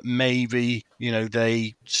potential that maybe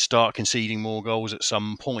they start conceding more goals at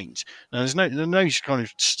some point. Now there's no kind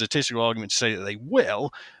of statistical argument to say that they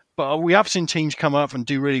will, but we have seen teams come up and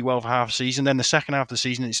do really well for half a season. Then the second half of the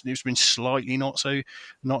season, it's been slightly not so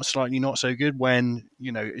good. When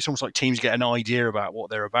it's almost like teams get an idea about what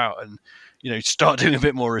they're about and start doing a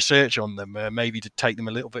bit more research on them, maybe to take them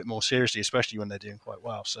a little bit more seriously, especially when they're doing quite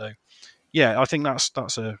well. So. Yeah, I think that's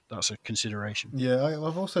a consideration. Yeah,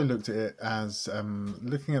 I've also looked at it as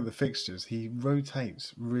looking at the fixtures. He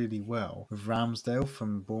rotates really well with Ramsdale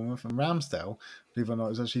from Bournemouth, and Ramsdale, believe it or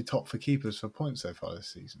not, is actually top for keepers for points so far this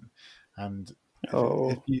season. And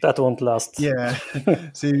that won't last. Yeah.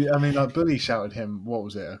 See, I mean, like Bully shouted him, what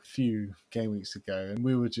was it, a few game weeks ago, and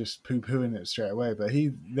we were just poo-pooing it straight away. But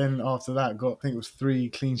he then after that got, I think it was 3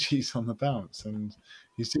 clean sheets on the bounce, and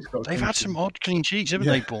he's just got. They've had some odd clean sheets, haven't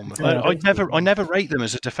they, Bournemouth? Yeah, I never rate them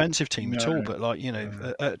as a defensive team at all. But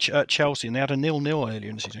at Chelsea, and they had a 0-0 earlier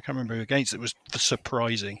in the season. I can't remember who against. It was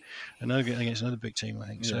surprising, and against another big team, I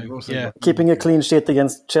think. So keeping a clean sheet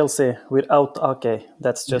against Chelsea without Ake,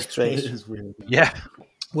 that's just strange. It is weird. Yeah.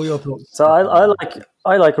 What are your thoughts? So I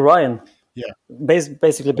like Ryan. Yeah.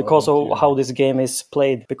 Basically because of how this game is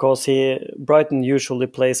played, because Brighton usually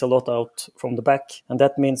plays a lot out from the back, and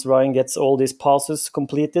that means Ryan gets all these passes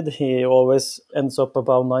completed. He always ends up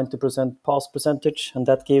about 90% pass percentage, and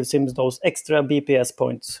that gives him those extra BPS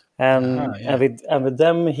points. And with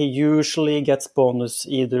them, he usually gets bonus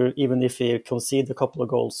even if he concedes a couple of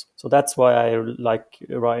goals. So that's why I like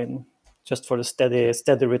Ryan. Just for the steady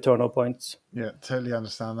return of points. Yeah, totally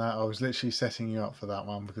understand that. I was literally setting you up for that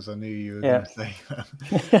one because I knew you were going to say that.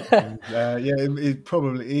 It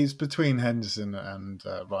probably is between Henderson and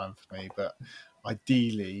Ryan for me, but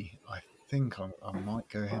ideally, I think I might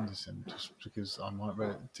go Henderson just because I might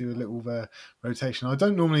do a little rotation. I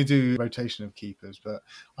don't normally do rotation of keepers, but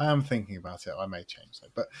I am thinking about it. I may change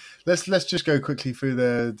that. But let's just go quickly through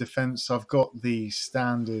the defence. I've got the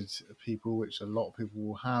standard people, which a lot of people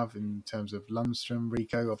will have in terms of Lundstrom,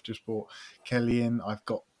 Rico. I've just brought Kelly in. I've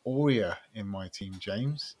got Aurier in my team,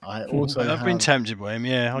 James. I've been tempted by him.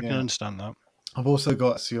 Yeah, I can understand that. I've also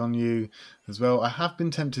got Sionyu as well. I have been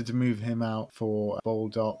tempted to move him out for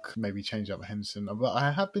Baldock, maybe change up Henderson. But I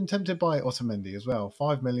have been tempted by Otamendi as well.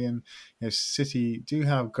 5 million. City do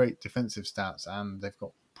have great defensive stats, and they've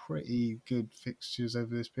got pretty good fixtures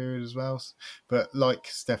over this period as well. But like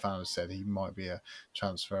Stefan has said, he might be a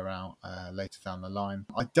transfer out later down the line.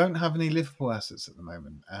 I don't have any Liverpool assets at the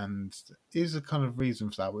moment, and is a kind of reason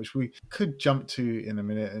for that, which we could jump to in a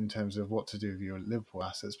minute in terms of what to do with your Liverpool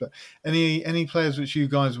assets. But any players which you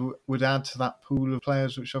guys would add to that pool of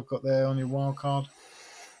players which I've got there on your wild card?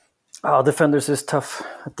 Defenders is tough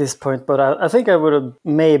at this point, but I think I would have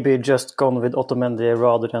maybe just gone with Otamendi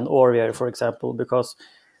rather than Aurier, for example, because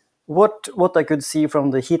what I could see from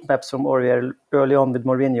the heat maps from Aurier early on with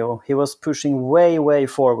Mourinho, he was pushing way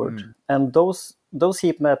forward, and those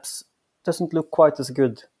heat maps doesn't look quite as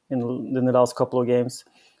good in the last couple of games.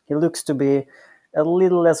 He looks to be a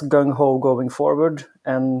little less gung-ho going forward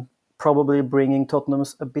and probably bringing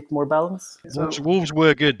Tottenham's a bit more balance. Wolves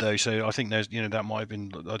were good though, so I think there's that might have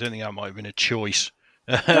been. I don't think that might have been a choice.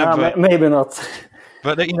 But, maybe not.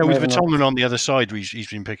 But with Vertonghen on the other side, he's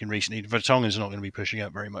been picking recently. Vertonghen's not going to be pushing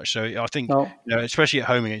up very much, so I think especially at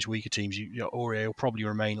home against weaker teams, Aurier will probably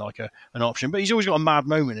remain like an option. But he's always got a mad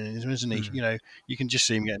moment in him, isn't he? You can just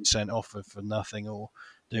see him getting sent off for nothing or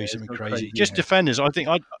doing something crazy. Just defenders, I think.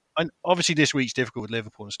 Obviously, this week's difficult with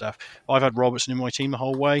Liverpool and stuff. I've had Robertson in my team the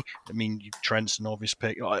whole way. I mean, Trent's an obvious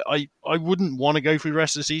pick. I wouldn't want to go through the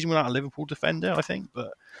rest of the season without a Liverpool defender, I think.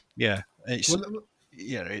 But yeah, it's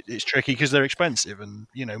tricky because they're expensive, and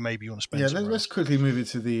maybe you want to spend. Yeah, let's quickly move it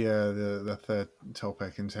to the third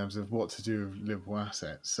topic in terms of what to do with Liverpool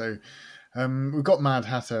assets. So we've got Mad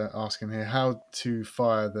Hatter asking here how to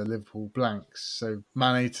fire the Liverpool blanks. So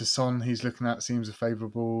Mane to Son, he's looking at seems a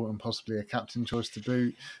favourable and possibly a captain choice to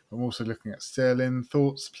boot. I'm also looking at Sterling.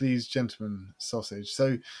 Thoughts, please, gentlemen. Sausage.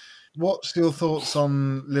 So, what's your thoughts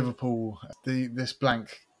on Liverpool? This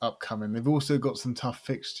blank upcoming. They've also got some tough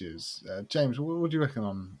fixtures. James, what do you reckon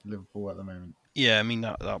on Liverpool at the moment? Yeah, I mean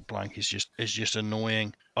that blank is just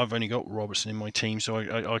annoying. I've only got Robertson in my team, so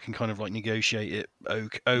I can kind of like negotiate it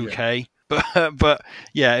okay. Yeah. But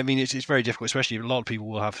yeah, I mean it's very difficult, especially a lot of people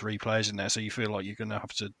will have 3 players in there, so you feel like you're going to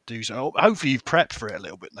have to do so. Hopefully you've prepped for it a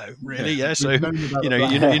little bit though, really. Yeah, so you're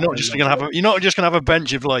not just going to have a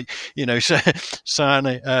bench of like Mane,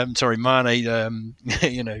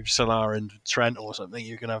 Salah and Trent or something.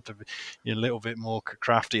 You're going to have to be a little bit more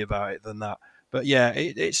crafty about it than that. But yeah,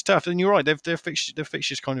 it's tough, and you're right. Their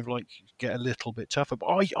fixtures kind of like get a little bit tougher. But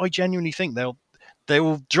I genuinely think they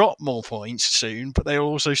will drop more points soon, but they'll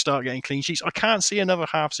also start getting clean sheets. I can't see another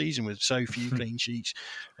half season with so few clean sheets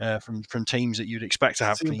from teams that you'd expect to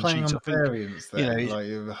have clean sheets. I think like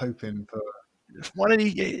you're hoping for one of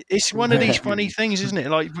these funny things, isn't it?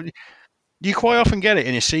 Like you quite often get it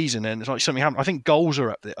in a season, and it's like something happened. I think goals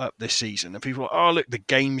are up this season, and people are like, oh look, the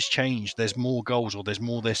game's changed. There's more goals, or there's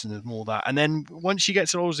more this and there's more that. And then once you get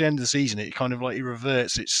towards the end of the season, it kind of like it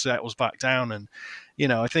reverts, it settles back down, and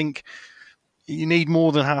I think you need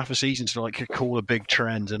more than half a season to like call a big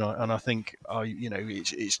trend. And I think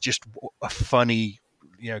it's just a funny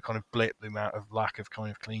kind of blip, the amount of lack of kind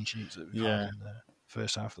of clean sheets that we've had in the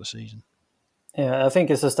first half of the season. Yeah, I think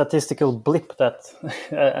it's a statistical blip that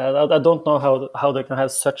I don't know how they can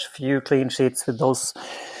have such few clean sheets with those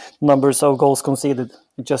numbers of goals conceded.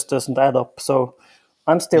 It just doesn't add up. So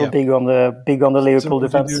I'm still big on the Liverpool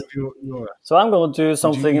defense. So I'm going to do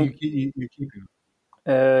something.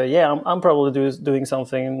 I'm probably doing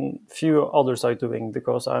something few others are doing,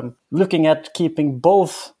 because I'm looking at keeping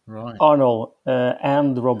both Arnold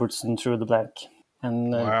and Robertson through the blank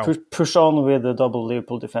and push on with the double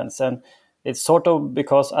Liverpool defense. And it's sort of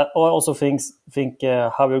because I also think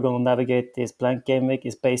how you're going to navigate this blank game week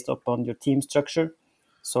is based upon your team structure.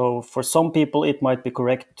 So for some people, it might be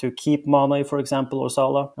correct to keep Mane, for example, or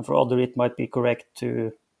Salah, and for others, it might be correct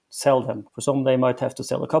to sell them. For some, they might have to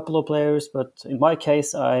sell a couple of players, but in my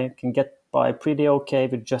case, I can get by pretty okay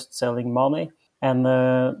with just selling Mane. And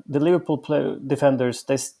the Liverpool defenders,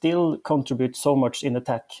 they still contribute so much in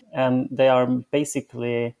attack, and they are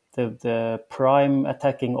basically the prime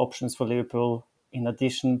attacking options for Liverpool in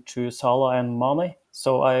addition to Salah and Mane.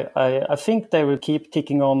 So I think they will keep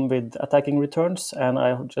ticking on with attacking returns, and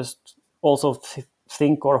I just also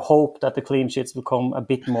think or hope that the clean sheets will come a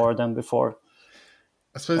bit more than before.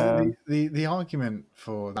 I suppose the argument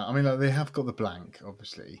for that, I mean, like, they have got the blank,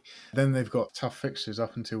 obviously. Then they've got tough fixtures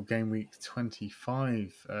up until game week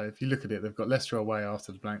 25. If you look at it, they've got Leicester away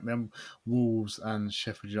after the blank, then Wolves and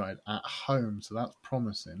Sheffield United at home, so that's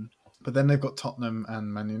promising. But then they've got Tottenham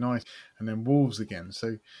and Man United, and then Wolves again.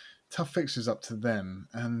 So tough fixtures up to them,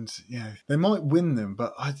 and they might win them,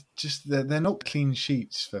 but they're not clean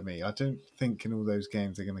sheets for me. I don't think in all those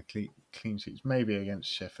games they're going to clean sheets. Maybe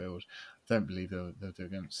against Sheffield. Don't believe they'll do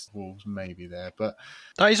against Wolves, maybe there, but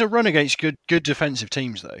that is a run against good defensive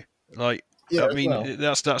teams, though. Like, I mean,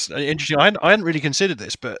 that's interesting. I hadn't really considered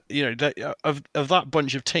this, but of that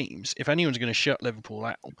bunch of teams, if anyone's going to shut Liverpool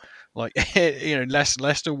out, like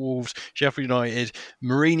Leicester, Wolves, Sheffield United,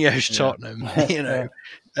 Mourinho's Tottenham,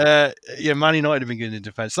 Man United have been good in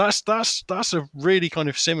defence. That's a really kind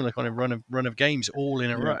of similar kind of run of games all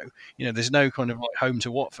in a row. There's no kind of like home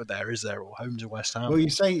to Watford there, is there, or home to West Ham? Well, you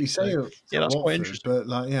say that's Watford, quite interesting.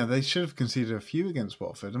 but they should have conceded a few against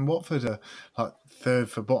Watford, and Watford are like third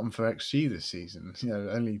for bottom for XG this season.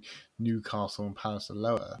 Only Newcastle and Palace are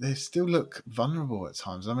lower. They still look vulnerable at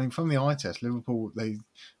times. I mean, from the eye test, Liverpool, they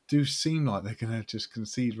do seem like they're going to just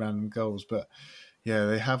concede random goals, but yeah,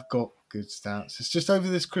 they have got good stats. It's just over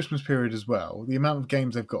this Christmas period as well, the amount of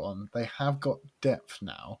games they've got on, they have got depth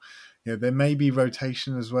now. There may be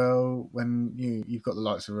rotation as well when you've got the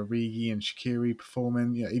likes of Origi and Shaqiri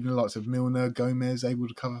performing, even the likes of Milner, Gomez able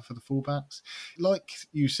to cover for the fullbacks. Like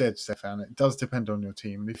you said, Stefan, it does depend on your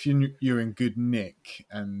team. If you're in good nick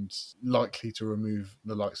and likely to remove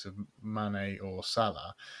the likes of Mane or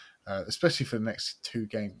Salah, especially for the next 2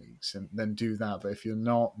 game weeks, and then do that. But if you're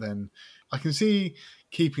not, then I can see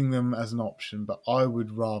keeping them as an option, but I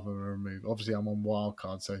would rather remove. Obviously, I'm on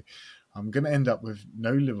wildcard, so I'm going to end up with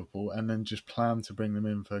no Liverpool and then just plan to bring them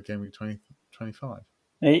in for game week 2025.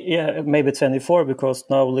 Yeah, maybe 24, because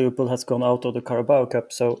now Liverpool has gone out of the Carabao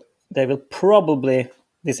Cup, so they will probably,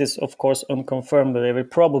 this is of course unconfirmed, but they will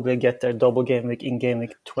probably get their double game week in game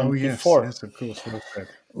week 24. Oh, yes, of course. Well said.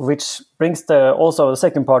 Which brings also the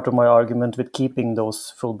second part of my argument with keeping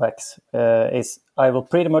those fullbacks, is I will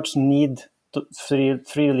pretty much need three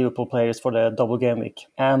Liverpool players for the double game week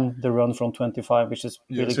and the run from 25, which is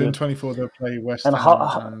really so good. In 24 they'll play West Ham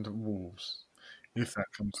and Wolves, if that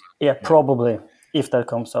comes up. Yeah, probably, if that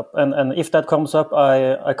comes up. And if that comes up,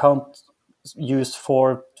 I can't use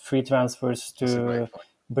 4 free transfers to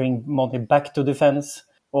bring money back to defense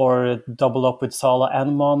or double up with Salah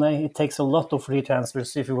and Mane. It takes a lot of free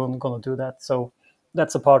transfers if you're going to do that. So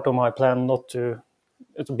that's a part of my plan, not to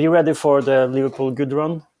be ready for the Liverpool good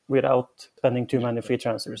run without spending too many free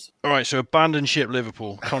transfers. All right, so abandon ship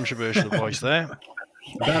Liverpool. Controversial advice there.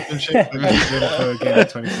 Abandon ship Liverpool for game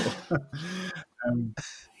 24.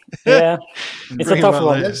 Yeah, it's a tough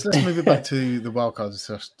one. Let's move it back to the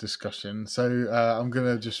wildcard discussion. So I'm going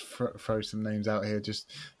to just throw some names out here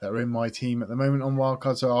just that are in my team at the moment on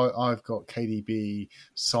wildcard. So I've got KDB,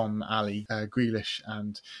 Son, Ali, Grealish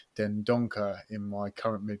and Dendoncker in my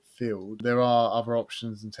current midfield. There are other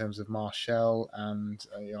options in terms of Martial, and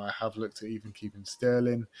I have looked at even keeping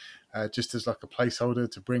Sterling just as like a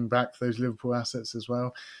placeholder to bring back those Liverpool assets as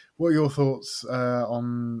well. What are your thoughts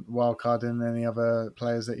on wildcard and any other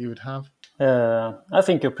players that you would have? I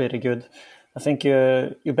think you're pretty good. I think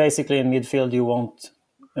you basically in midfield you want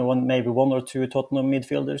maybe 1 or 2 Tottenham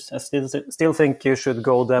midfielders. I still think you should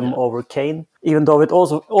go them over Kane, even though it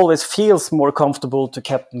also always feels more comfortable to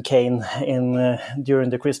captain Kane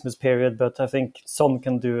during the Christmas period. But I think Son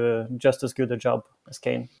can do just as good a job as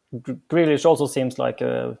Kane. Grealish also seems like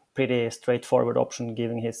a pretty straightforward option,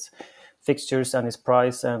 given his fixtures and his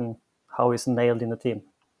price and how he's nailed in the team.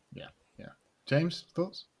 Yeah. James,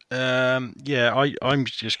 thoughts? I'm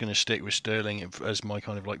just going to stick with Sterling as my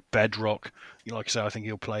kind of like bedrock. Like I say, I think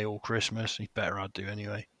he'll play all Christmas. He's better, I'd do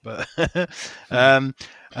anyway. But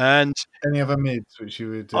and any other mids which you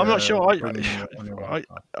would? I'm not sure. I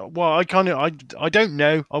don't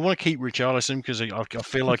know. I want to keep Richarlison because I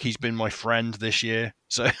feel like he's been my friend this year.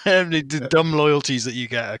 So the dumb loyalties that you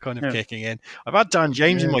get are kind of kicking in. I've had Dan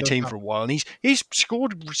James in my team for a while, and he's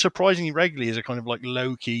scored surprisingly regularly as a kind of like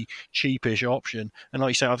low key, cheapish option. And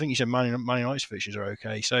like you said, I think you said Man United's fixtures are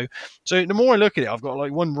okay. So the more I look at it, I've got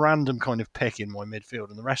like one random kind of pick in my midfield,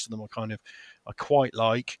 and the rest of them I quite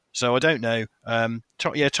like. So I don't know.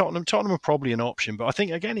 Tottenham are probably an option, but I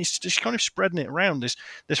think again it's just kind of spreading it around.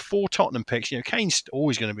 There's 4 Tottenham picks. Kane's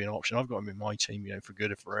always going to be an option. I've got him in my team, for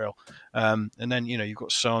good or for ill. And then you've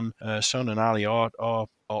got Son and Ali are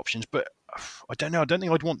options, but I don't know. I don't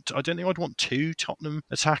think I'd want 2 Tottenham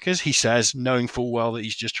attackers. He says, knowing full well that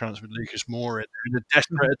he's just transferred Lucas Moura in a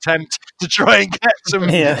desperate attempt to try and get some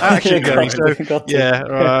action going. So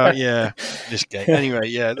this game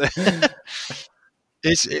anyway.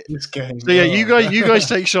 This game. So you guys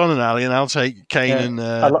take Son and Ali, and I'll take Kane and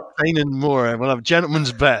Kane and Moura. We'll have a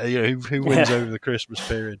gentleman's bet. Who wins over the Christmas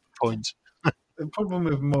period points. The problem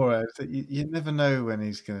with Moura is that you never know when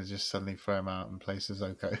he's going to just suddenly throw him out and places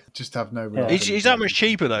okay. Just have no. He's that much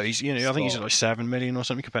cheaper though. He's I think he's like 7 million or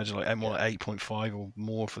something compared to like 8.5 or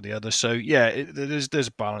more for the others. So there's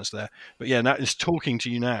a balance there. But now it's talking to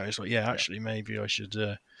you now. It's like actually maybe I should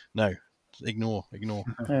no. Ignore.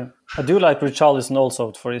 Yeah. I do like Richarlison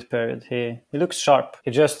also for this period. He looks sharp. He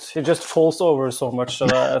just falls over so much. So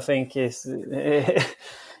I think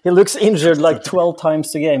he looks injured like 12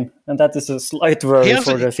 times a game, and that is a slight worry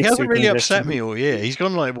for the fixture. He hasn't really congestion. upset me all year. He's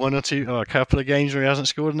gone like one or two, a couple of games where he hasn't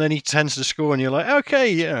scored, and then he tends to score, and you're like,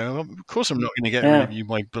 okay, of course I'm not going to get rid of you,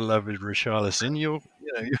 my beloved Richarlison.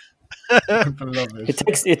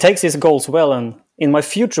 He takes his goals well, and in my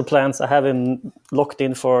future plans, I have him locked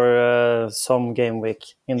in for some game week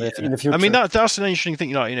in the future. I mean, that's an interesting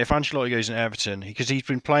thing. If Ancelotti goes in Everton, because he's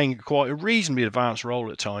been playing quite a reasonably advanced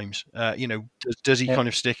role at times. Does he kind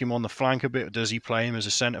of stick him on the flank a bit, or does he play him as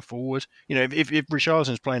a centre forward? If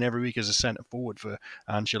Richarlison's playing every week as a centre forward for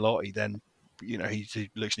Ancelotti, then he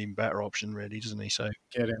looks an even better option, really, doesn't he? So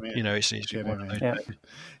get him in. It's he's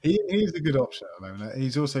a good option at the moment.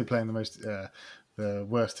 He's also playing the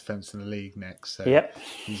worst defence in the league next, so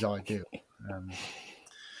he's ideal.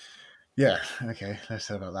 Okay, let's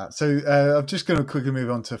say about that. So I'm just going to quickly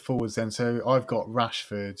move on to forwards then. So I've got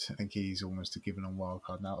Rashford. I think he's almost a given on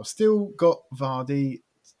wildcard now. I've still got Vardy.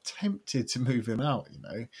 Tempted to move him out,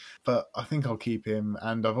 but I think I'll keep him.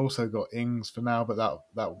 And I've also got Ings for now, but that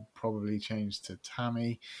will probably change to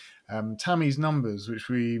Tammy. Tammy's numbers, which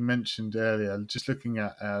we mentioned earlier, just looking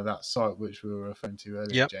at that site which we were referring to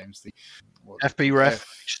earlier, James. The FBref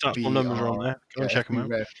stats numbers are on there. Go and check them out.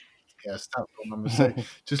 Stats numbers. So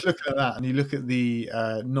just looking at that, and you look at the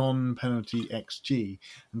non-penalty XG,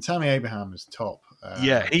 and Tammy Abraham is top.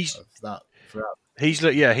 He's of that throughout. He's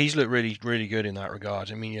looked really, really good in that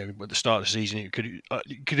regard. I mean, at the start of the season, you could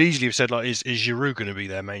easily have said, like, is Giroud going to be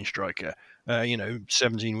their main striker?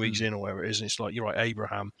 17 weeks in or whatever it is, and it's like, you're right,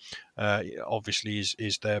 Abraham obviously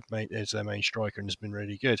is their main striker and has been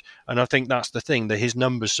really good. And I think that's the thing, that his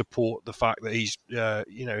numbers support the fact that he's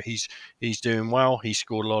doing well. He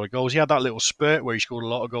scored a lot of goals. He had that little spurt where he scored a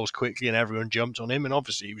lot of goals quickly, and everyone jumped on him. And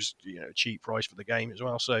obviously, he was a cheap price for the game as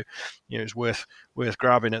well, so it's worth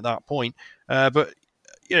grabbing at that point. But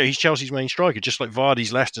he's Chelsea's main striker, just like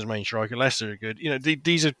Vardy's Leicester's main striker. Leicester are good.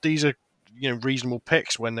 These are reasonable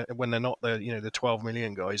picks when they're not the 12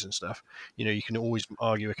 million guys and stuff. You can always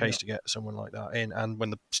argue a case to get someone like that in, and when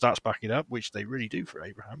the stats back it up, which they really do for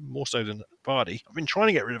Abraham, more so than Vardy. I've been trying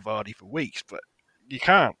to get rid of Vardy for weeks, but you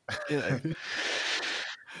can't. He's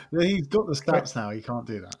got the stats now. He can't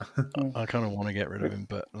do that. I kind of want to get rid of him,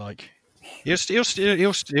 but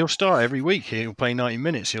he'll start every week. He'll play 90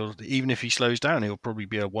 minutes. Even if he slows down, he'll probably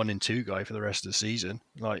be a 1-2 guy for the rest of the season.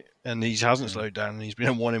 And he hasn't slowed down, and he's been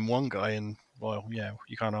a 1-1 guy. And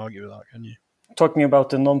you can't argue with that, can you? Talking about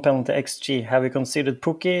the non-penalty XG, have you considered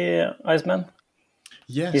Pukki, Iceman?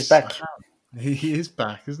 Yes, he's back. He is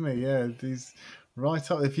back, isn't he? Yeah, he's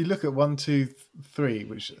right up. If you look at 1, 2, 3,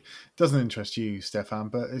 which doesn't interest you, Stefan,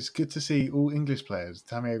 but it's good to see all English players: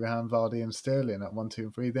 Tammy Abraham, Vardy, and Sterling at 1, 2,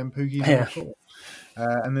 and 3. Then Pukki's at 4,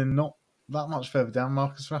 and then not that much further down,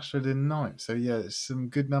 Marcus Rashford in 9th. So it's some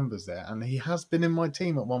good numbers there, and he has been in my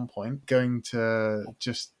team at one point, going to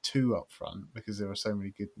just 2 up front because there are so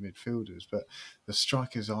many good midfielders. But the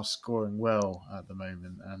strikers are scoring well at the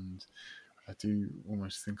moment, and I do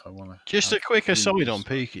almost think I want to. Just a quick aside on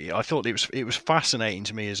Pukki. I thought it was fascinating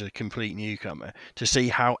to me as a complete newcomer to see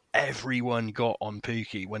how everyone got on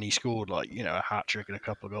Pukki when he scored a hat trick and a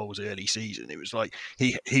couple of goals early season. It was like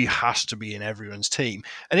he has to be in everyone's team,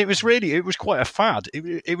 and it was quite a fad.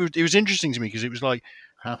 It was interesting to me because it was like.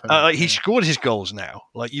 He scored his goals now.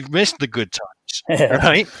 You've missed the good times,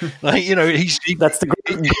 right? That's the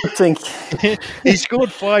good thing. He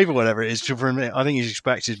scored 5 or whatever it is. I think his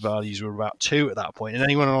expected values were about 2 at that point, and then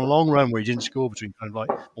he went on a long run where he didn't score between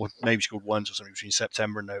or maybe scored once or something between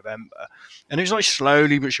September and November, and it was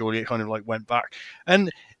slowly but surely it kind of went back.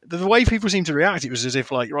 And the way people seem to react, it was as if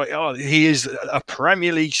he is a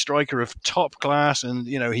Premier League striker of top class, and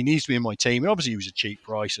he needs to be in my team. And obviously, he was a cheap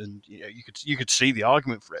price, and you could see the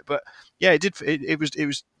argument for it. But it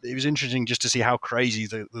was interesting just to see how crazy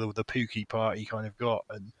the Pukki party kind of got.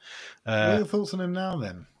 And what are your thoughts on him now,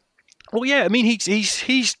 then? Well, yeah, I mean,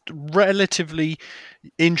 he's relatively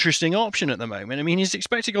interesting option at the moment. I mean, his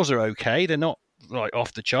expected goals are okay; they're not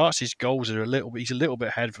off the charts. His goals are he's a little bit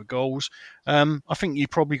ahead for goals. I think you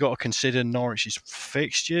probably got to consider Norwich's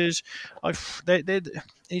fixtures.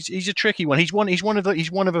 He's a tricky one. He's one of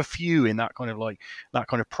a few in that kind of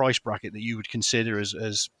price bracket that you would consider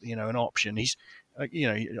as an option. He's I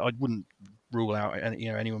wouldn't rule out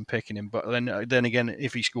anyone picking him, but then again,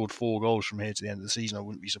 if he scored 4 goals from here to the end of the season, I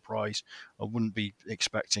wouldn't be surprised. I wouldn't be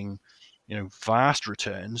expecting vast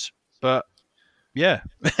returns, but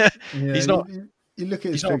he's not. You look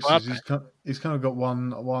at his fixtures; he's kind of got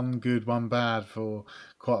one good, one bad for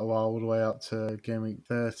quite a while, all the way up to game week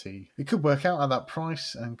 30. It could work out at that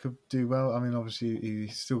price and could do well. I mean, obviously,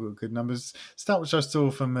 he's still got good numbers. Stat which I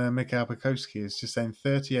saw from Mikael Bukowski is just saying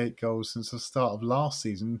 38 goals since the start of last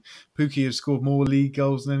season. Pukki has scored more league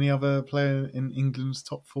goals than any other player in England's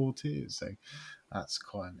top 4 tiers. So that's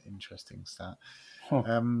quite an interesting stat.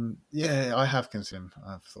 Yeah, I have considered him.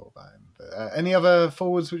 I've thought about him. But, any other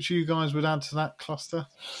forwards which you guys would add to that cluster?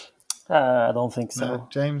 I don't think so. No,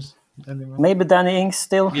 James? Anyone? Maybe Danny Ings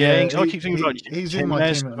still. Yeah, I keep thinking about he's in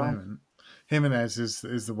my team at the moment. Jimenez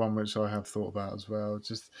is the one which I have thought about as well.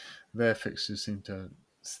 Just their fixtures seem to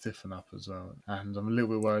stiffen up as well, and I'm a little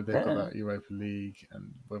bit worried they've got that Europa League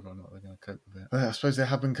and whether or not they're going to cope with it. But I suppose they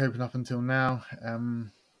have been coping up until now.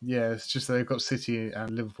 Yeah, it's just they've got City and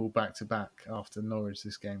Liverpool back to back after Norwich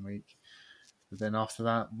this game week. But then after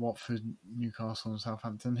that, Watford, Newcastle and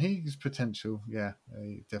Southampton. He's potential. Yeah,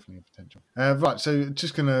 definitely a potential. Right, so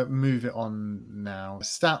just going to move it on now.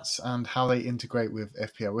 Stats and how they integrate with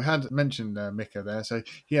FPL. We had mentioned Mika there. So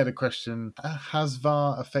he had a question. Has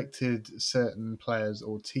VAR affected certain players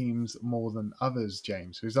or teams more than others,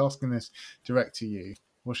 James? So he's asking this direct to you.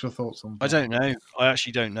 What's your thoughts on VAR? I don't know. I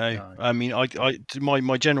actually don't know. No. I mean,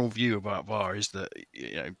 my general view about VAR is that,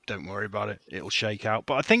 don't worry about it. It'll shake out.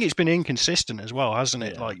 But I think it's been inconsistent as well, hasn't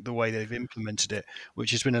it? Yeah. Like the way they've implemented it,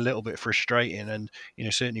 which has been a little bit frustrating. And,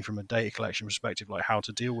 certainly from a data collection perspective, like how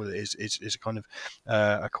to deal with it is kind of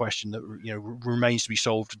a question that, remains to be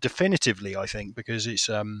solved definitively, I think, because it's,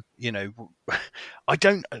 there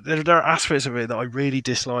are aspects of it that I really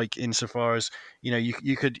dislike insofar as,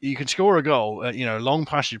 you could score a goal, long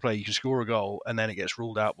passage play, you can score a goal and then it gets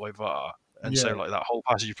ruled out by VAR. And so like that whole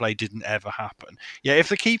passage play didn't ever happen. Yeah, if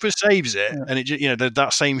the keeper saves it and it just,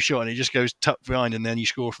 that same shot and it just goes tucked behind and then you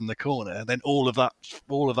score from the corner, then all of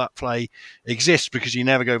that play exists because you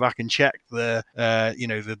never go back and check the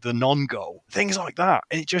non-goal. Things like that.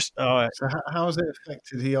 It just So how has it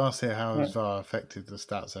affected? He asked here how has VAR affected the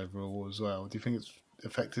stats overall as well. Do you think it's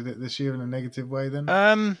affected it this year in a negative way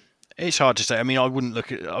then? It's hard to say. I mean, I wouldn't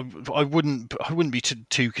look at. I wouldn't be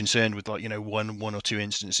too concerned with one or two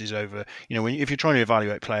instances over. If you're trying to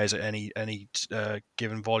evaluate players at any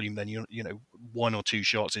given volume, then one or two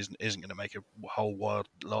shots isn't going to make a whole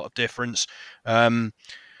lot of difference. Yeah,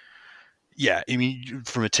 I mean,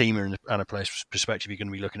 from a team and a player's perspective, you're going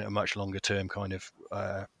to be looking at a much longer term kind of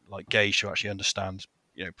gauge to actually understand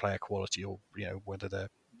player quality or whether they're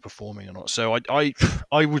performing or not. So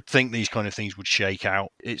I would think these kind of things would shake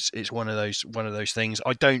out. It's one of those things.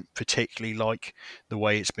 I don't particularly like the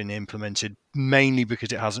way it's been implemented, mainly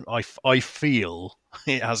because it hasn't. I feel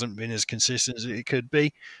it hasn't been as consistent as it could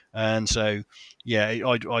be, and so yeah,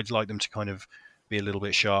 I'd like them to kind of be a little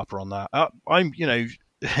bit sharper on that.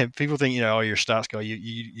 People think you're a stats guy.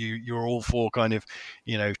 You're all for kind of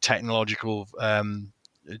technological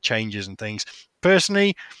changes and things.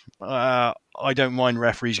 Personally, I don't mind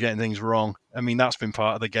referees getting things wrong. I mean, that's been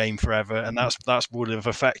part of the game forever, and that's would have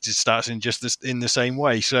affected stats in the same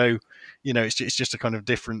way. So, it's just a kind of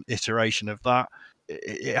different iteration of that.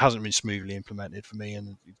 It hasn't been smoothly implemented for me,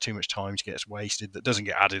 and too much time gets wasted that doesn't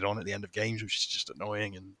get added on at the end of games, which is just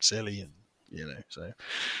annoying and silly and. So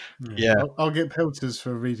yeah. I'll get pelters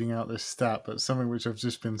for reading out this stat, but something which I've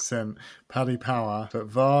just been sent. Paddy Power, but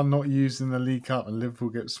VAR not used in the League Cup and Liverpool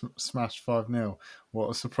get smashed 5-0. What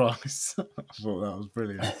a surprise. I thought that was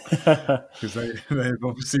brilliant. Because they've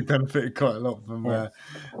obviously benefited quite a lot from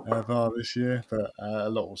VAR this year, but a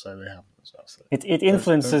lot also they haven't as well. So it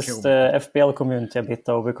influences the FPL community a bit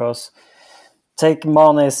though, because take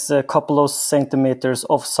Mane's a couple of centimeters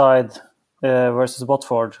offside versus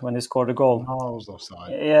Watford when he scored a goal. Miles offside.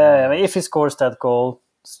 Yeah, if he scores that goal,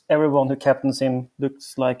 everyone who captains him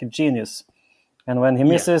looks like a genius. And when he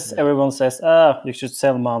misses, everyone says, you should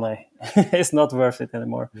sell Mane. It's not worth it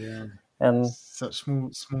anymore. Yeah. And such small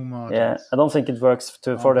margins. Yeah, I don't think it works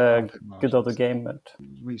for the good of the game. But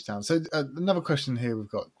reach down. So another question here we've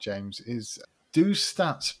got, James, is do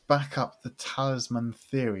stats back up the talisman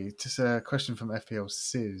theory? Just a question from FPL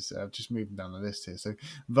Sis. Just moving down the list here. So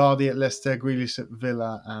Vardy at Leicester, Grealish at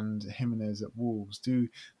Villa, and Jimenez at Wolves. Do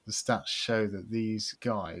the stats show that these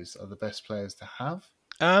guys are the best players to have?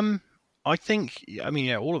 I think. I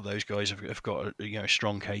mean, all of those guys have got a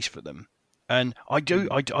strong case for them, and I do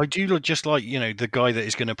just like the guy that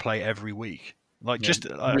is going to play every week. Like I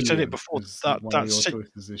said it before. That's your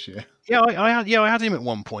choices this year. Yeah, I had him at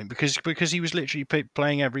one point because he was literally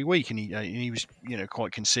playing every week and he was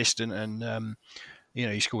quite consistent and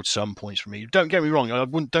he scored some points for me. Don't get me wrong,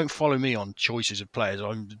 don't follow me on choices of players.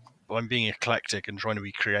 I'm being eclectic and trying to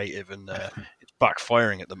be creative and it's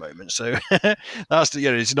backfiring at the moment. So that's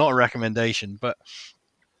it's not a recommendation, but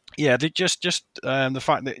Yeah, they just the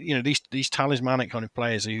fact that these talismanic kind of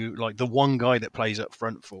players who like the one guy that plays up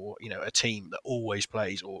front for a team that always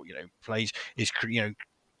plays or plays is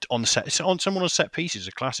on someone on set pieces,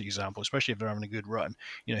 a classic example, especially if they're having a good run.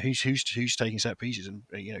 Who's taking set pieces and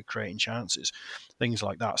creating chances, things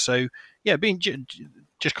like that. So yeah, being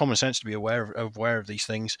just common sense to be aware of these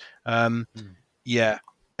things. Yeah.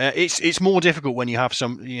 It's more difficult when you have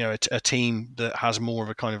a team that has more of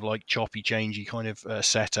a kind of like choppy, changey kind of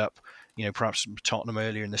setup. Perhaps Tottenham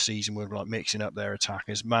earlier in the season were like mixing up their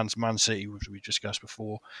attackers. Man City, which we discussed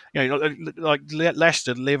before. Like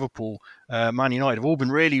Leicester, Liverpool, Man United have all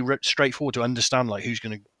been really straightforward to understand like who's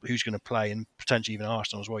going to play, and potentially even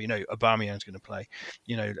Arsenal as well. Aubameyang's going to play.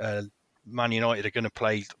 Man United are going to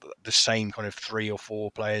play the same kind of 3 or 4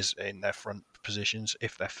 players in their front positions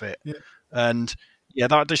if they're fit, and. Yeah,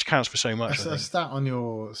 that just counts for so much. A stat on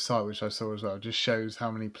your site, which I saw as well, just shows how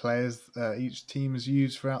many players each team has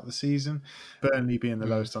used throughout the season. Burnley being the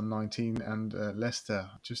lowest on 19, and Leicester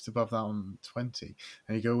just above that on 20.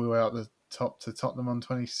 And you go all the way up the top to Tottenham on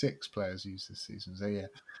 26 players used this season. So yeah,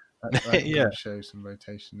 that shows some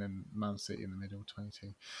rotation. And Man City in the middle,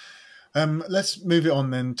 22. Let's move it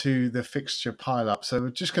on then to the fixture pile-up. So we're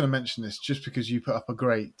just going to mention this just because you put up a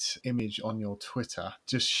great image on your Twitter,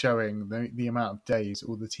 just showing the amount of days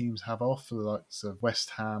all the teams have off. The likes of West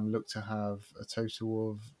Ham look to have a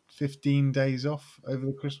total of 15 days off over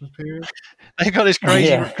the Christmas period. They got this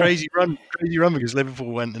crazy run because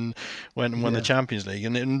Liverpool went and won the Champions League,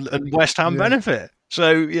 and West Ham benefit.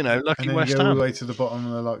 So lucky West Ham. All the way to the bottom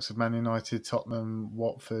of the likes of Man United, Tottenham,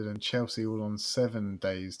 Watford, and Chelsea, all on 7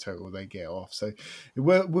 days total they get off. So it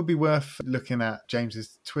would be worth looking at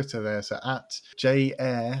James's Twitter there. So at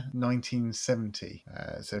JAir1970.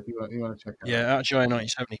 So if you want to check out. Yeah, at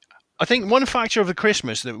JAir1970. I think one factor of the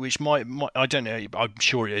Christmas which might I don't know, I'm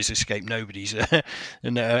sure it has escaped nobody's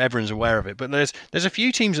and everyone's aware of it, but there's a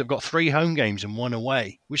few teams that have got 3 home games and 1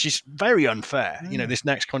 away, which is very unfair. This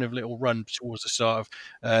next kind of little run towards the start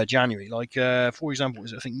of January, like for example,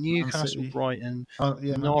 I think Newcastle, Brighton,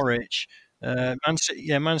 Norwich. Man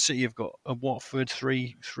City have got a Watford,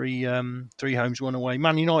 3 homes, 1 away.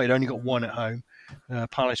 Man United only got 1 at home.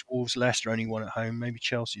 Palace, Wolves, Leicester only 1 at home. Maybe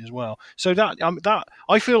Chelsea as well. So that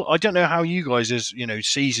I feel, I don't know how you guys as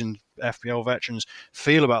seasoned FPL veterans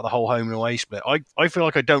feel about the whole home and away split. I feel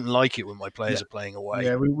like I don't like it when my players are playing away.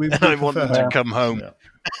 Yeah, we I want them to come home.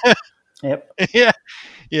 Yeah. Yep.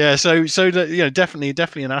 Yeah. So that,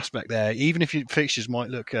 definitely an aspect there. Even if your fixtures might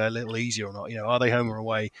look a little easier or not, are they home or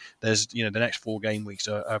away? There's the next 4 game weeks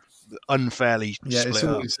are unfairly split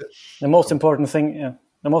up. The most important thing.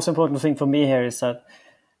 The most important thing for me here is that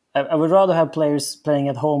I would rather have players playing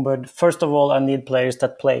at home, but first of all, I need players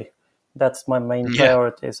that play. That's my main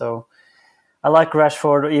priority. So I like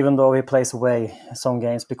Rashford, even though he plays away some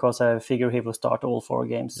games, because I figure he will start all 4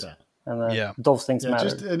 games. Yeah. And those things matter.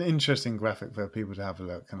 Just an interesting graphic for people to have a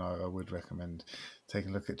look, and I would recommend taking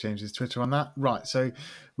a look at James's Twitter on that. Right, so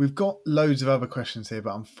we've got loads of other questions here,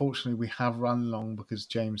 but unfortunately we have run long because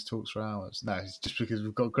James talks for hours. No, it's just because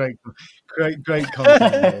we've got great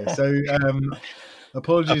content here. So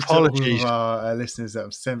apologies to all of our listeners that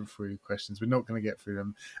have sent through questions. We're not going to get through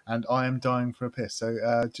them, and I am dying for a piss.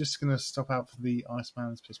 So just going to stop out for the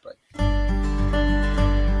Iceman's piss break.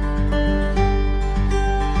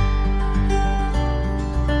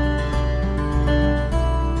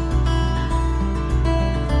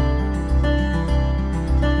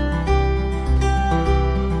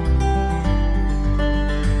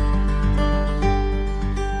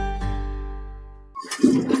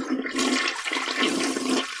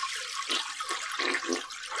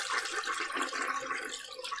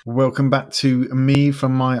 Welcome back to me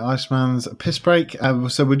from my Iceman's piss break.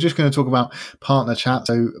 So we're just going to talk about partner chat.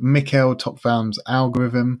 So Mikkel Topfam's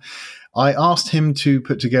algorithm. I asked him to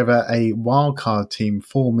put together a wildcard team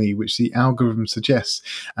for me, which the algorithm suggests.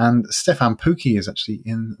 And Stefan Pukki is actually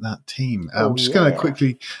in that team. I'm just going to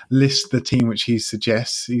quickly list the team which he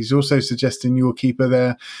suggests. He's also suggesting your keeper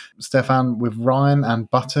there, Stefan, with Ryan and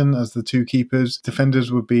Button as the 2 keepers.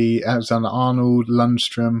 Defenders would be Alexander-Arnold,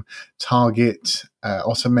 Lundstrom, Target,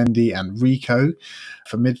 Otamendi and Rico.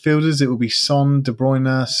 For midfielders, it will be Son, De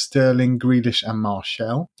Bruyne, Sterling, Grealish and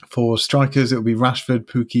Martial. For strikers, it will be Rashford,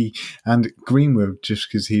 Pukki and Greenwood, just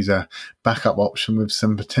because he's a backup option with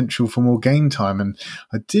some potential for more game time. And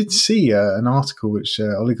I did see an article which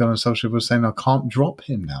Ole Gunnar Solskjaer was saying I can't drop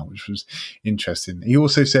him now, which was interesting. He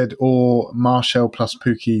also said or Martial plus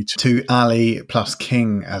Pukki to Ali plus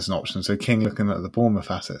King as an option. So King looking at the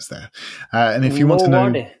Bournemouth assets there. And if you want to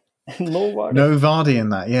know... No Vardy in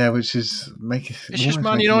that, which is it's just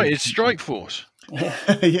Man United strike force.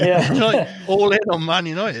 Yeah. Like all in on Man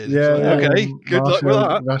United. Yeah, Like, okay, good luck with Martial,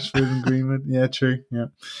 that. Rashford and Greenwood. Yeah, true. Yeah.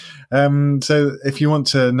 So if you want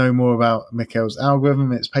to know more about Mikel's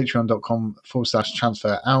algorithm, it's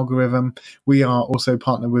patreon.com/transfer algorithm. We are also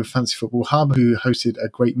partnered with Fantasy Football Hub, who hosted a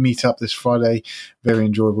great meetup this Friday. Very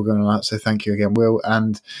enjoyable going on that. So thank you again, Will.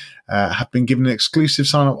 And have been given an exclusive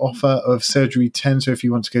sign-up offer of Surgery 10. So if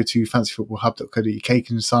you want to go to fantasyfootballhub.co.uk, you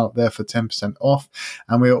can sign up there for 10% off.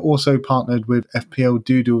 And we are also partnered with FPL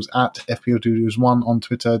Doodles at FPL Doodles1 on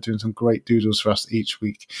Twitter, doing some great doodles for us each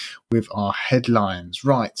week with our headlines.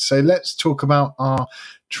 Right, so let's talk about our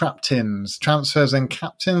trap-tins, transfers and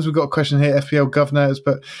captains. We've got a question here, FPL governors,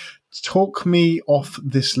 but talk me off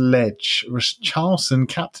this ledge. Richarlison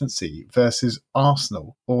captaincy versus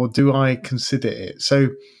Arsenal, or do I consider it?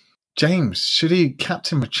 So, James, should he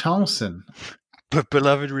captain Richarlison? But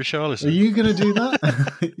beloved Richarlison. Are you going to do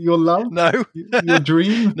that? Your love? No. Your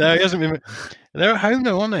dream? No, he hasn't been. They're at home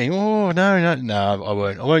though, aren't they? Oh, no, I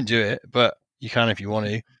won't. I won't do it, but you can if you want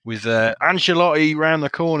to. With Ancelotti round the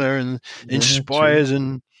corner and Inspires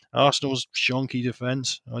and Arsenal's shonky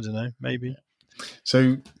defence. I don't know, maybe.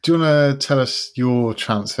 So, do you want to tell us your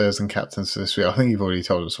transfers and captains for this week? I think you've already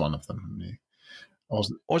told us one of them, haven't you?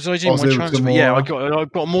 What did I do my transfer? Yeah, I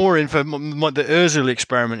got more in for the Ozil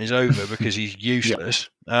experiment is over because he's useless.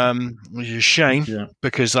 Which is a shame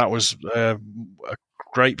because that was a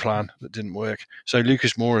great plan that didn't work. So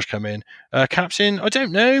Lucas Moura's come in. Captain, I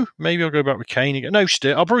don't know. Maybe I'll go back with Kane again. No,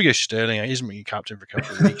 I'll probably go Sterling. He isn't being captain for a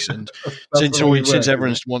couple of weeks, and since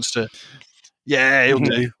everyone wants to. Yeah, he'll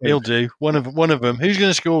do. He'll do. One of them. Who's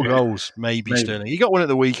going to score goals? Maybe Sterling. He got one at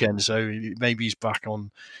the weekend, so maybe he's back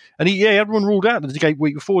on. And he had one ruled out the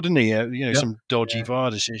week before, didn't he? Some dodgy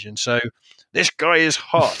VAR decision. So this guy is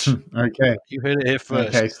hot. Okay, you heard it here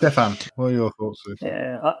first. Okay, Stefan, what are your thoughts?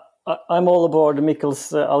 Yeah, I'm all aboard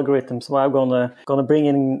Mikel's algorithm, so I'm gonna bring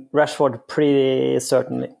in Rashford pretty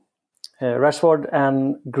certainly. Rashford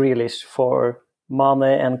and Grealish for Mane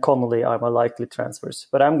and Connolly are my likely transfers,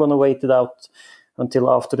 but I'm going to wait it out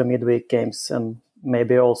until after the midweek games and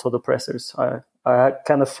maybe also the pressers. I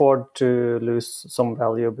can afford to lose some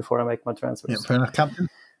value before I make my transfers. Yeah, fair enough, captain.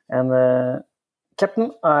 And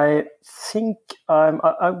captain, I think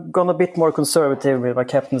I've gone a bit more conservative with my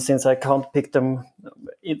captain since I can't pick them.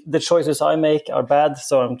 The choices I make are bad,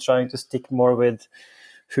 so I'm trying to stick more with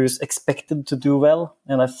who's expected to do well.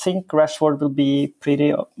 And I think Rashford will be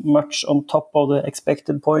pretty much on top of the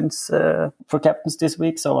expected points for captains this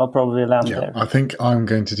week, so I'll probably land there. I think I'm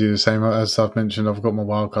going to do the same. As I've mentioned, I've got my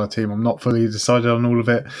wildcard team. I'm not fully decided on all of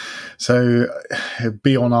it. So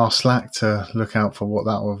be on our Slack to look out for what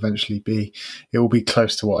that will eventually be. It will be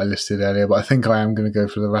close to what I listed earlier, but I think I am going to go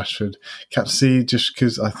for the Rashford captaincy just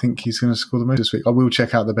because I think he's going to score the most this week. I will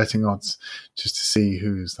check out the betting odds just to see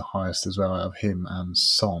who is the highest as well out of him and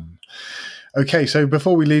Son. Okay, so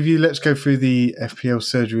before we leave you, let's go through the FPL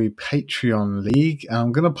Surgery Patreon League. And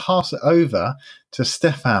I'm going to pass it over to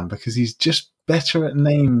Stefan because he's just better at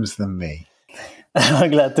names than me.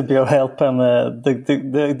 I'm glad to be of help. And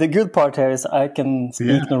the good part here is I can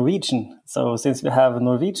speak Norwegian. So since we have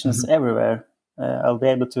Norwegians everywhere, I'll be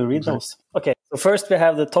able to read those. Okay, so first we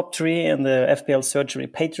have the top three in the FPL Surgery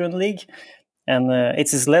Patreon League. And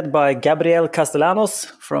it is led by Gabriel Castellanos,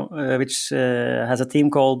 which has a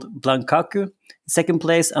team called Blankaku. Second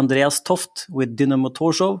place, Andreas Toft with Dynamo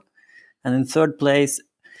Torshov. And in third place,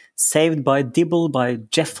 Saved by Dibble by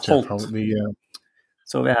Jeff Holt.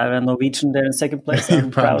 So we have a Norwegian there in second place.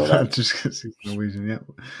 I'm proud of that. Just because he's Norwegian,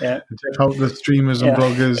 yeah. Jeff Holt, the streamers and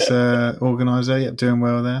bloggers organizer, doing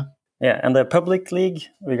well there. Yeah, and the public league,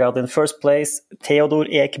 we got in first place Theodor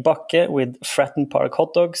Ek Bakke with Fratton Park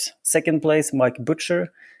Hot Dogs. Second place, Mike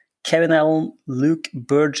Butcher, Kevin Allen, Luke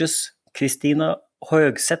Burgess, Christina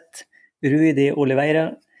Høgseth, Rui de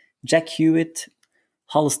Oliveira, Jack Hewitt,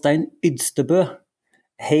 Halstein Ydstebø,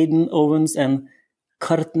 Hayden Owens, and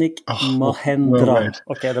Kartnik Mahendra. Well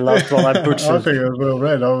okay, the last one I butchered. I think it was well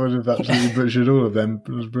read. I would have absolutely butchered all of them.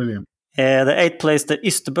 It was brilliant. The 8th place, the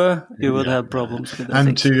Ystebø, you would have problems with that.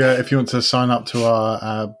 And if you want to sign up to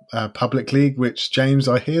our public league, which, James,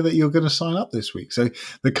 I hear that you're going to sign up this week. So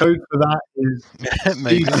the code for that is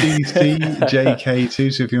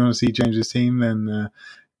CCCJK2. So if you want to see James's team, then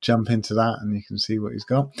jump into that and you can see what he's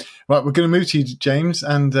got. Right, we're going to move to you, James.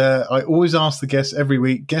 And I always ask the guests every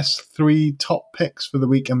week, guess 3 top picks for the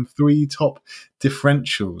week and 3 top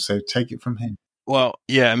differentials. So take it from him. Well,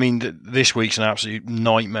 yeah, I mean, this week's an absolute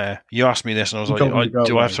nightmare. You asked me this, and I was like,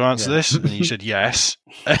 do I have to answer this? And you said yes.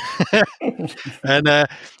 And, I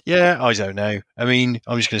don't know. I mean,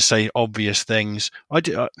 I'm just going to say obvious things.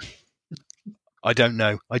 I don't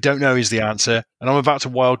know. I don't know is the answer. And I'm about to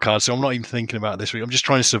wildcard, so I'm not even thinking about it this week. I'm just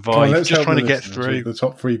trying to survive, just trying to get through. The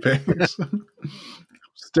top 3 picks.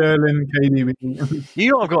 Sterling, KDB.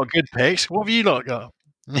 You lot have got good picks. What have you lot got?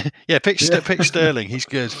 Yeah, pick Sterling. He's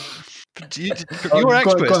good. You're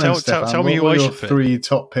experts. Tell me who I should pick. 3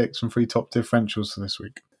 top picks and 3 top differentials for this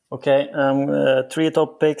week. Okay, 3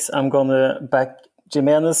 top picks. I'm going to back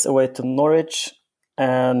Jimenez away to Norwich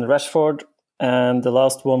and Rashford. And the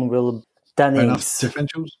last one will Danny Ings.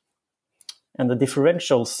 Differentials? And the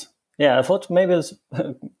differentials. Yeah, I thought maybe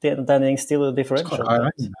Danny Ings still a differential.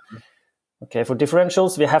 Okay, for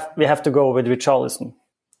differentials, we have to go with Richarlison.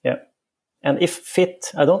 Yeah. And if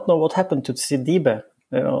fit, I don't know what happened to Sidibe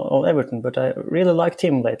on Everton, but I really liked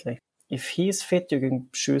him lately. If he's fit, you can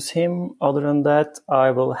choose him. Other than that,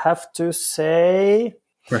 I will have to say...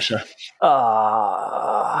 Pressure.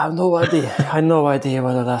 I have no idea. I have no idea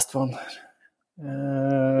what the last one.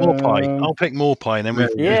 Morpie. I'll pick Morpie, and then we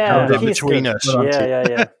he's between good. us.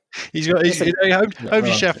 Yeah. He's got. Hope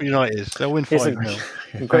you Sheffield United. They'll win 5-0.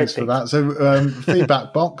 Thanks for that. So,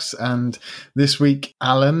 feedback box, and this week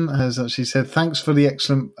Alan has actually said, "Thanks for the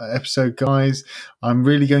excellent episode, guys. I'm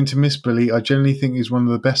really going to miss Billy. I generally think he's one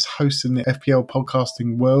of the best hosts in the FPL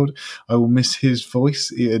podcasting world. I will miss his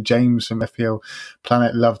voice. James from FPL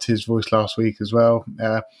Planet loved his voice last week as well.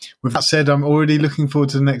 With that said, I'm already looking forward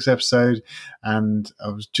to the next episode, and I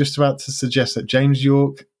was just about to suggest that James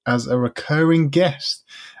York as a recurring guest."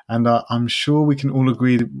 And I'm sure we can all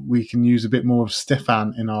agree that we can use a bit more of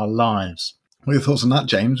Stefan in our lives. What are your thoughts on that,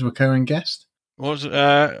 James? Recurring guest?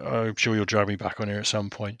 I'm sure you'll drive me back on here at some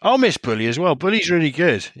point. I'll miss Bully as well. Bully's really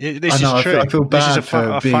good. This I is true. I feel bad this is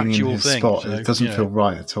for being in his thing, spot. so, it doesn't feel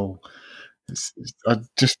right at all. I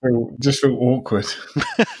just feel awkward.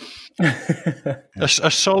 a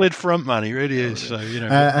solid front man, he really is. So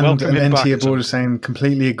and NT aboard is saying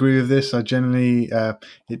completely agree with this. It generally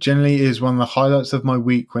is one of the highlights of my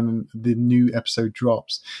week when the new episode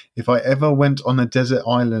drops. If I ever went on a desert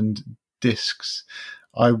island discs,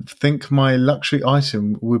 I think my luxury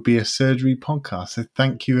item would be a surgery podcast. So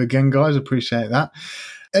thank you again, guys. Appreciate that.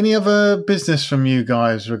 Any other business from you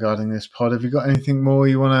guys regarding this pod? Have you got anything more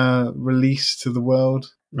you want to release to the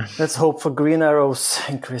world? Let's hope for green arrows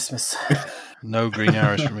in Christmas. No green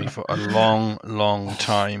arrows for me for a long, long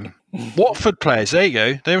time. Watford players, there you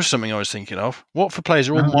go. There was something I was thinking of. Watford players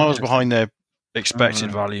are all miles behind their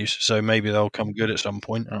expected values, so maybe they'll come good at some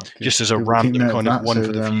point. Just as a random kind of one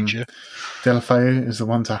for the future. Delafeu is the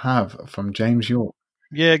one to have from James York.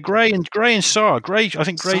 Yeah, Gray and Sarr. I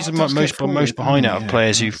think Gray's the most behind out of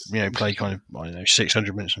players who've play kind of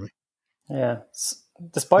 600 minutes for me. Yeah.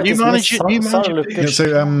 Despite you manage it.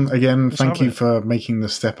 So again, thank you for making the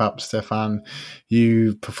step up, Stefan.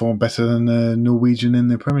 You perform better than the Norwegian in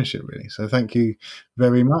the Premiership, really. So thank you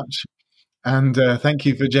very much, and thank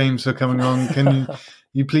you for James for coming on. Can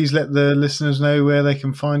you please let the listeners know where they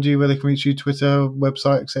can find you, where they can reach you, Twitter,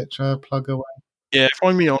 website, etc. Plug away. Yeah,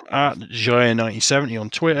 find me on @Jaya1970 on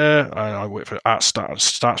Twitter. I work for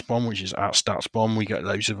 @StatsBomb, which is @StatsBomb. We get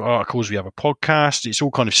loads of articles. We have a podcast. It's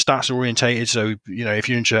all kind of stats orientated. So if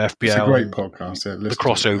you're into FPL, it's a great podcast. The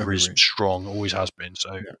crossover is strong, always has been.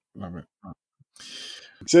 So love it.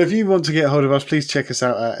 So if you want to get a hold of us, please check us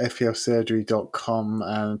out at fplsurgery.com,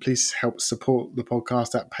 and please help support the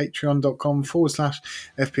podcast at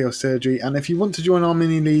patreon.com/FPL Surgery. And if you want to join our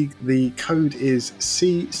mini league, the code is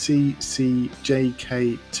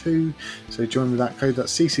CCCJK2. So join with that code,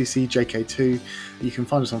 that's CCCJK2. You can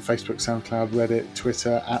find us on Facebook, SoundCloud, Reddit,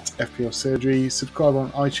 Twitter at FPL Surgery. Subscribe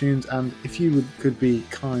on iTunes, and if you could be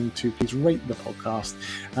kind to please rate the podcast.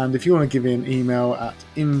 And if you want to give me an email at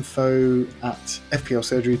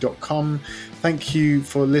info@fplsurgery.com. Thank you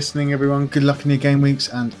for listening, everyone. Good luck in your game weeks,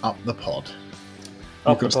 and up the pod.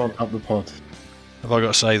 Up the pod. Up the pod. Have I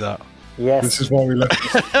got to say that? Yes. This is why we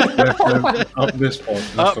left up this pod.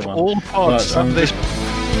 That's up all pods. Right, up this pod.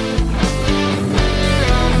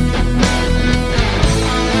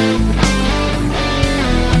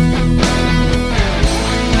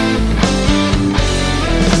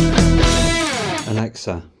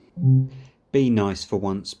 Alexa, be nice for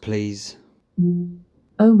once, please.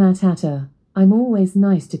 Oh, Matt Hatter, I'm always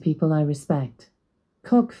nice to people I respect.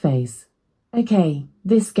 Cockface. Okay,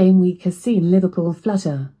 this game week has seen Liverpool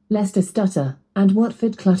flutter, Leicester stutter, and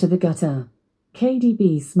Watford clutter the gutter.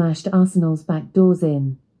 KDB smashed Arsenal's back doors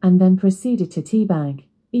in, and then proceeded to teabag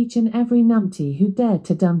each and every numpty who dared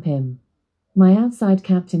to dump him. My outside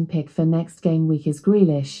captain pick for next game week is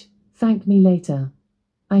Grealish. Thank me later.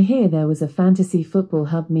 I hear there was a Fantasy Football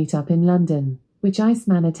Hub meetup in London, which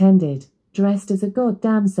Iceman attended, dressed as a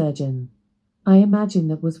goddamn surgeon. I imagine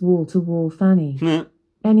that was wall-to-wall Fanny.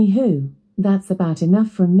 Anywho, That's about enough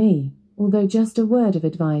from me, although just a word of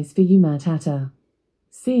advice for you, Mad Hatter.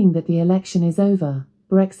 Seeing that the election is over,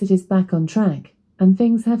 Brexit is back on track, and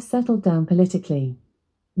things have settled down politically.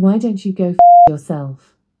 Why don't you go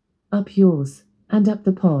yourself? Up yours, and up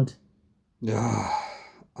the pod.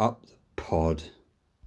 Up the pod.